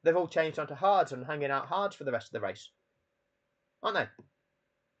 They've all changed onto hards and hanging out hards for the rest of the race. Aren't they?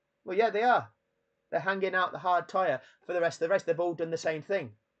 Well, yeah, they are. They're hanging out the hard tyre for the rest of the race. They've all done the same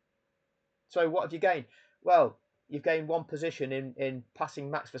thing. So what have you gained? Well, you've gained one position in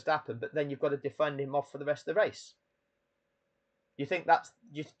passing Max Verstappen, but then you've got to defend him off for the rest of the race. Do you think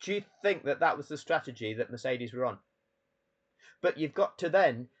that was the strategy that Mercedes were on? But you've got to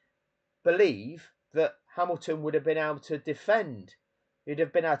then believe that Hamilton would have been able to defend. He'd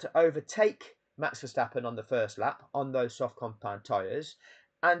have been able to overtake Max Verstappen on the first lap on those soft compound tyres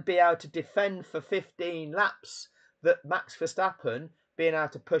and be able to defend for 15 laps that Max Verstappen being able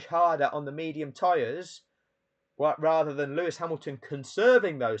to push harder on the medium tyres, rather than Lewis Hamilton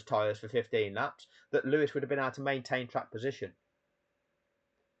conserving those tyres for 15 laps, that Lewis would have been able to maintain track position.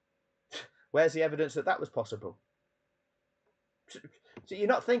 Where's the evidence that that was possible? So you're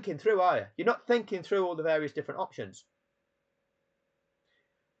not thinking through, are you? You're not thinking through all the various different options.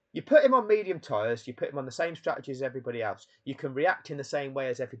 You put him on medium tyres, you put him on the same strategy as everybody else. You can react in the same way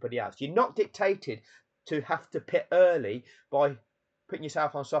as everybody else. You're not dictated to have to pit early by putting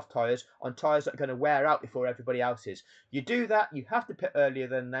yourself on soft tyres, on tyres that are going to wear out before everybody else is. You do that, you have to pit earlier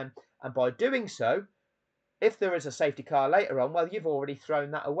than them, and by doing so, if there is a safety car later on, well, you've already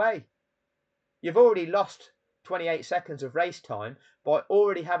thrown that away. You've already lost 28 seconds of race time by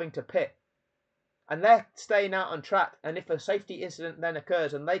already having to pit. And they're staying out on track. And if a safety incident then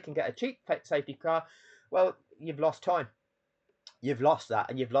occurs and they can get a cheap safety car, well, you've lost time. You've lost that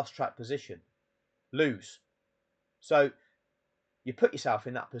and you've lost track position. Lose. So you put yourself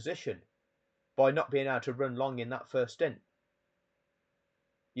in that position by not being able to run long in that first stint.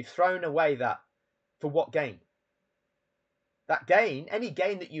 You've thrown away that for what gain? That gain, any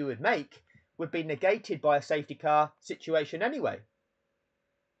gain that you would make, would be negated by a safety car situation anyway.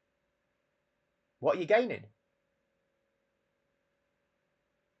 What are you gaining?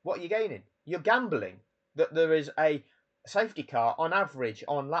 What are you gaining? You're gambling that there is a safety car on average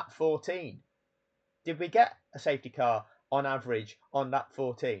on lap 14. Did we get a safety car on average on lap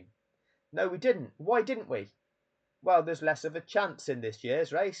 14? No, we didn't. Why didn't we? Well, there's less of a chance in this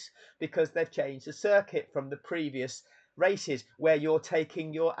year's race because they've changed the circuit from the previous races where you're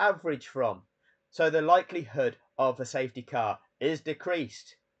taking your average from. So the likelihood of a safety car is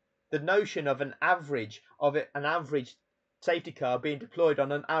decreased. The notion of an average safety car being deployed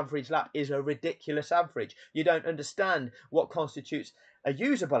on an average lap is a ridiculous average. You don't understand what constitutes a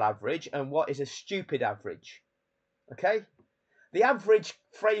usable average and what is a stupid average. Okay? The average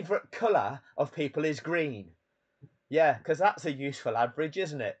favourite colour of people is green. Yeah, because that's a useful average,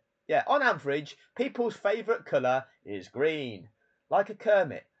 isn't it? Yeah, on average, people's favourite colour is green. Like a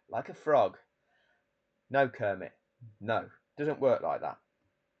Kermit, like a frog. No, Kermit. No, doesn't work like that.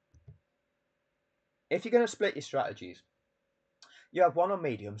 If you're going to split your strategies, you have one on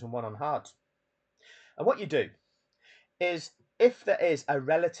mediums and one on hards. And what you do is, if there is a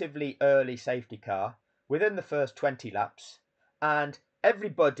relatively early safety car within the first 20 laps, and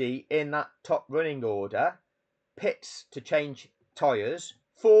everybody in that top running order pits to change tyres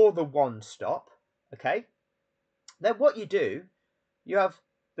for the one stop, okay, then what you do, you have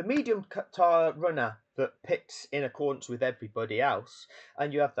the medium tyre runner that pits in accordance with everybody else,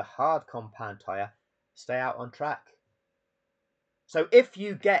 and you have the hard compound tyre stay out on track. So if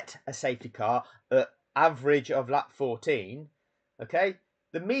you get a safety car at average of lap 14, okay,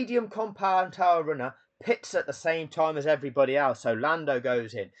 the medium compound tyre runner pits at the same time as everybody else. So Lando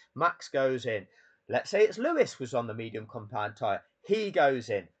goes in, Max goes in. Let's say it's Lewis was on the medium compound tyre. He goes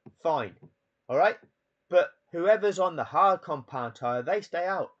in. Fine. All right. But whoever's on the hard compound tyre, they stay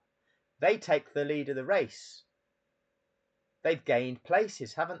out. They take the lead of the race. They've gained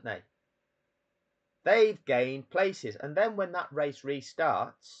places, haven't they? They've gained places. And then when that race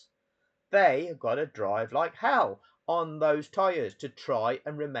restarts, they have got to drive like hell on those tyres to try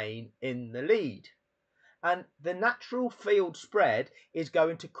and remain in the lead. And the natural field spread is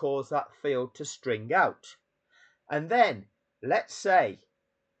going to cause that field to string out. And then, let's say,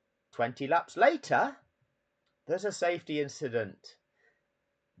 20 laps later, there's a safety incident.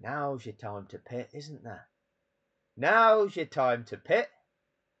 Now's your time to pit, isn't there? Now's your time to pit.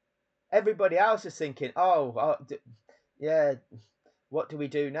 Everybody else is thinking, yeah, what do we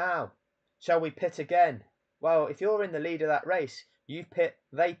do now? Shall we pit again? Well, if you're in the lead of that race, you pit,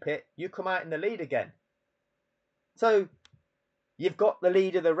 they pit, you come out in the lead again. So you've got the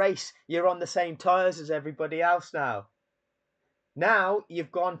lead of the race. You're on the same tyres as everybody else now. Now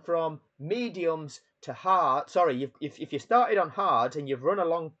you've gone from mediums to hard. Sorry, if you started on hards and you've run a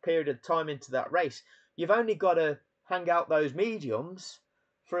long period of time into that race, you've only got to hang out those mediums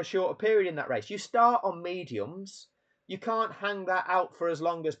for a shorter period in that race. You start on mediums. You can't hang that out for as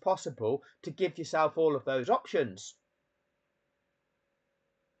long as possible to give yourself all of those options.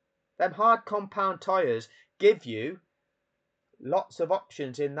 Them hard compound tyres give you lots of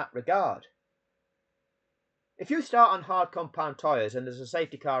options in that regard. If you start on hard compound tyres and there's a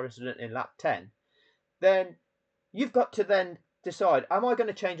safety car incident in lap 10, then you've got to then decide, am I going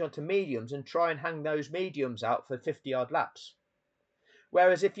to change onto mediums and try and hang those mediums out for 50 odd laps?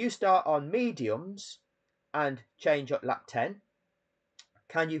 Whereas if you start on mediums and change at lap 10,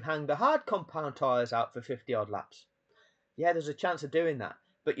 can you hang the hard compound tyres out for 50 odd laps? Yeah, there's a chance of doing that,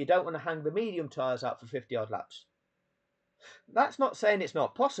 but you don't want to hang the medium tyres out for 50 odd laps. That's not saying it's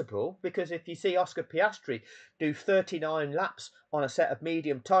not possible, because if you see Oscar Piastri do 39 laps on a set of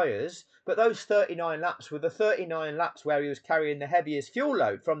medium tyres, but those 39 laps were the 39 laps where he was carrying the heaviest fuel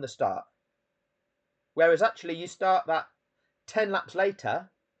load from the start. Whereas actually you start that 10 laps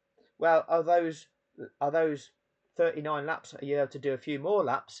later, well, are those 39 laps, are you able to do a few more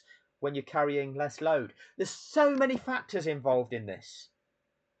laps when you're carrying less load? There's so many factors involved in this.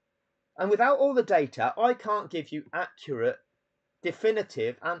 And without all the data, I can't give you accurate,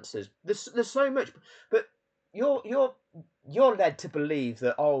 definitive answers. There's so much, but you're led to believe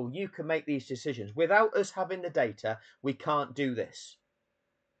that, oh, you can make these decisions. Without us having the data, we can't do this.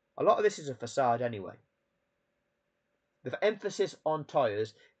 A lot of this is a facade anyway. The emphasis on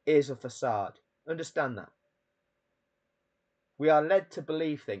tyres is a facade. Understand that. We are led to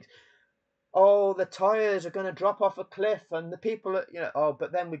believe things. Oh, the tyres are going to drop off a cliff and the people are,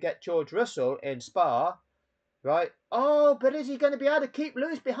 but then we get George Russell in Spa, right? Oh, but is he going to be able to keep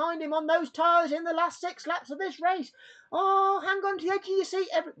Lewis behind him on those tyres in the last 6 laps of this race? Oh, hang on to the edge of your seat.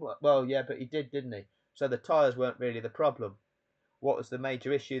 Well, yeah, but he did, didn't he? So the tyres weren't really the problem. What was the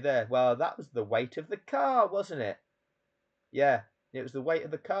major issue there? Well, that was the weight of the car, wasn't it? Yeah, it was the weight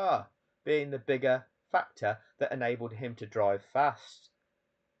of the car. being the bigger factor that enabled him to drive fast.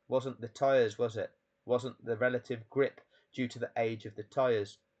 Wasn't the tyres, was it? Wasn't the relative grip due to the age of the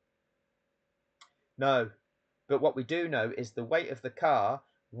tyres? No, but what we do know is the weight of the car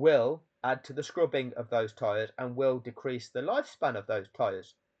will add to the scrubbing of those tyres and will decrease the lifespan of those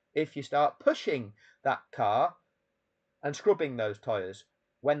tyres. If you start pushing that car and scrubbing those tyres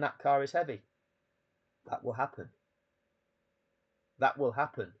when that car is heavy, that will happen. That will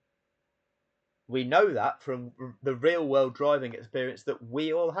happen. We know that from the real world driving experience that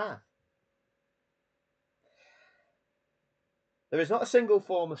we all have. There is not a single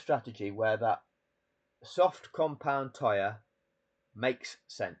form of strategy where that soft compound tyre makes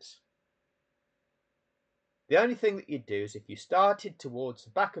sense. The only thing that you'd do is if you started towards the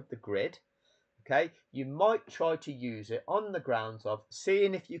back of the grid, okay, you might try to use it on the grounds of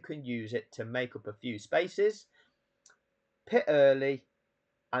seeing if you can use it to make up a few spaces, pit early,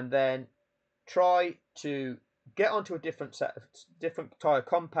 and then try to get onto a different tyre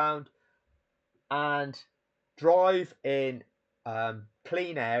compound and drive in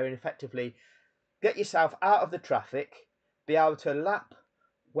clean air and effectively get yourself out of the traffic, be able to lap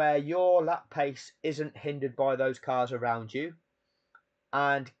where your lap pace isn't hindered by those cars around you,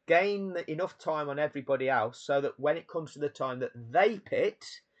 and gain enough time on everybody else so that when it comes to the time that they pit,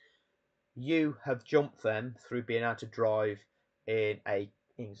 you have jumped them through being able to drive in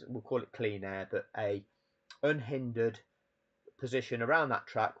we'll call it clean air, but a unhindered position around that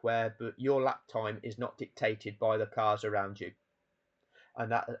track where your lap time is not dictated by the cars around you,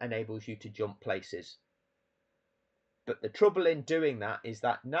 and that enables you to jump places. But the trouble in doing that is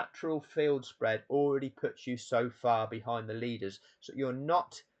that natural field spread already puts you so far behind the leaders, so you're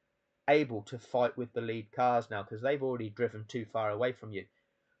not able to fight with the lead cars now because they've already driven too far away from you.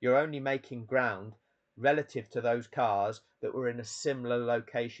 You're only making ground relative to those cars that were in a similar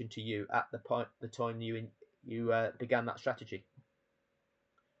location to you at the time you began that strategy.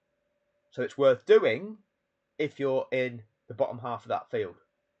 So it's worth doing if you're in the bottom half of that field.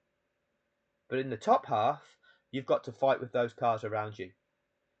 But in the top half, you've got to fight with those cars around you.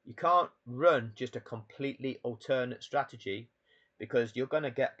 You can't run just a completely alternate strategy because you're going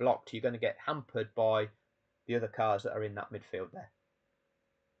to get blocked. You're going to get hampered by the other cars that are in that midfield there.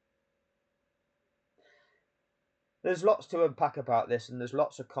 There's lots to unpack about this, and there's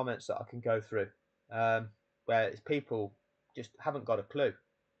lots of comments that I can go through where people just haven't got a clue.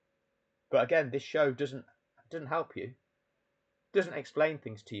 But again, this show doesn't help you, doesn't explain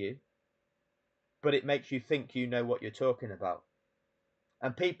things to you, but it makes you think you know what you're talking about.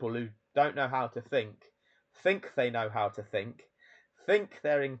 And people who don't know how to think they know how to think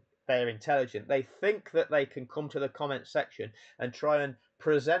they're intelligent. They think that they can come to the comment section and try and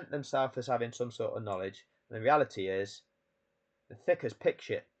present themselves as having some sort of knowledge. And the reality is, they're thick as pig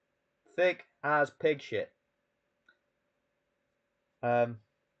shit. Thick as pig shit.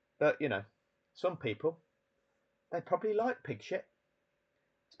 But, you know, some people, they probably like pig shit.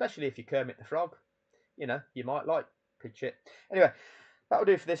 Especially if you're Kermit the Frog. You know, you might like pig shit. Anyway, that'll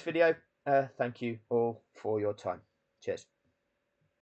do for this video. Thank you all for your time. Cheers.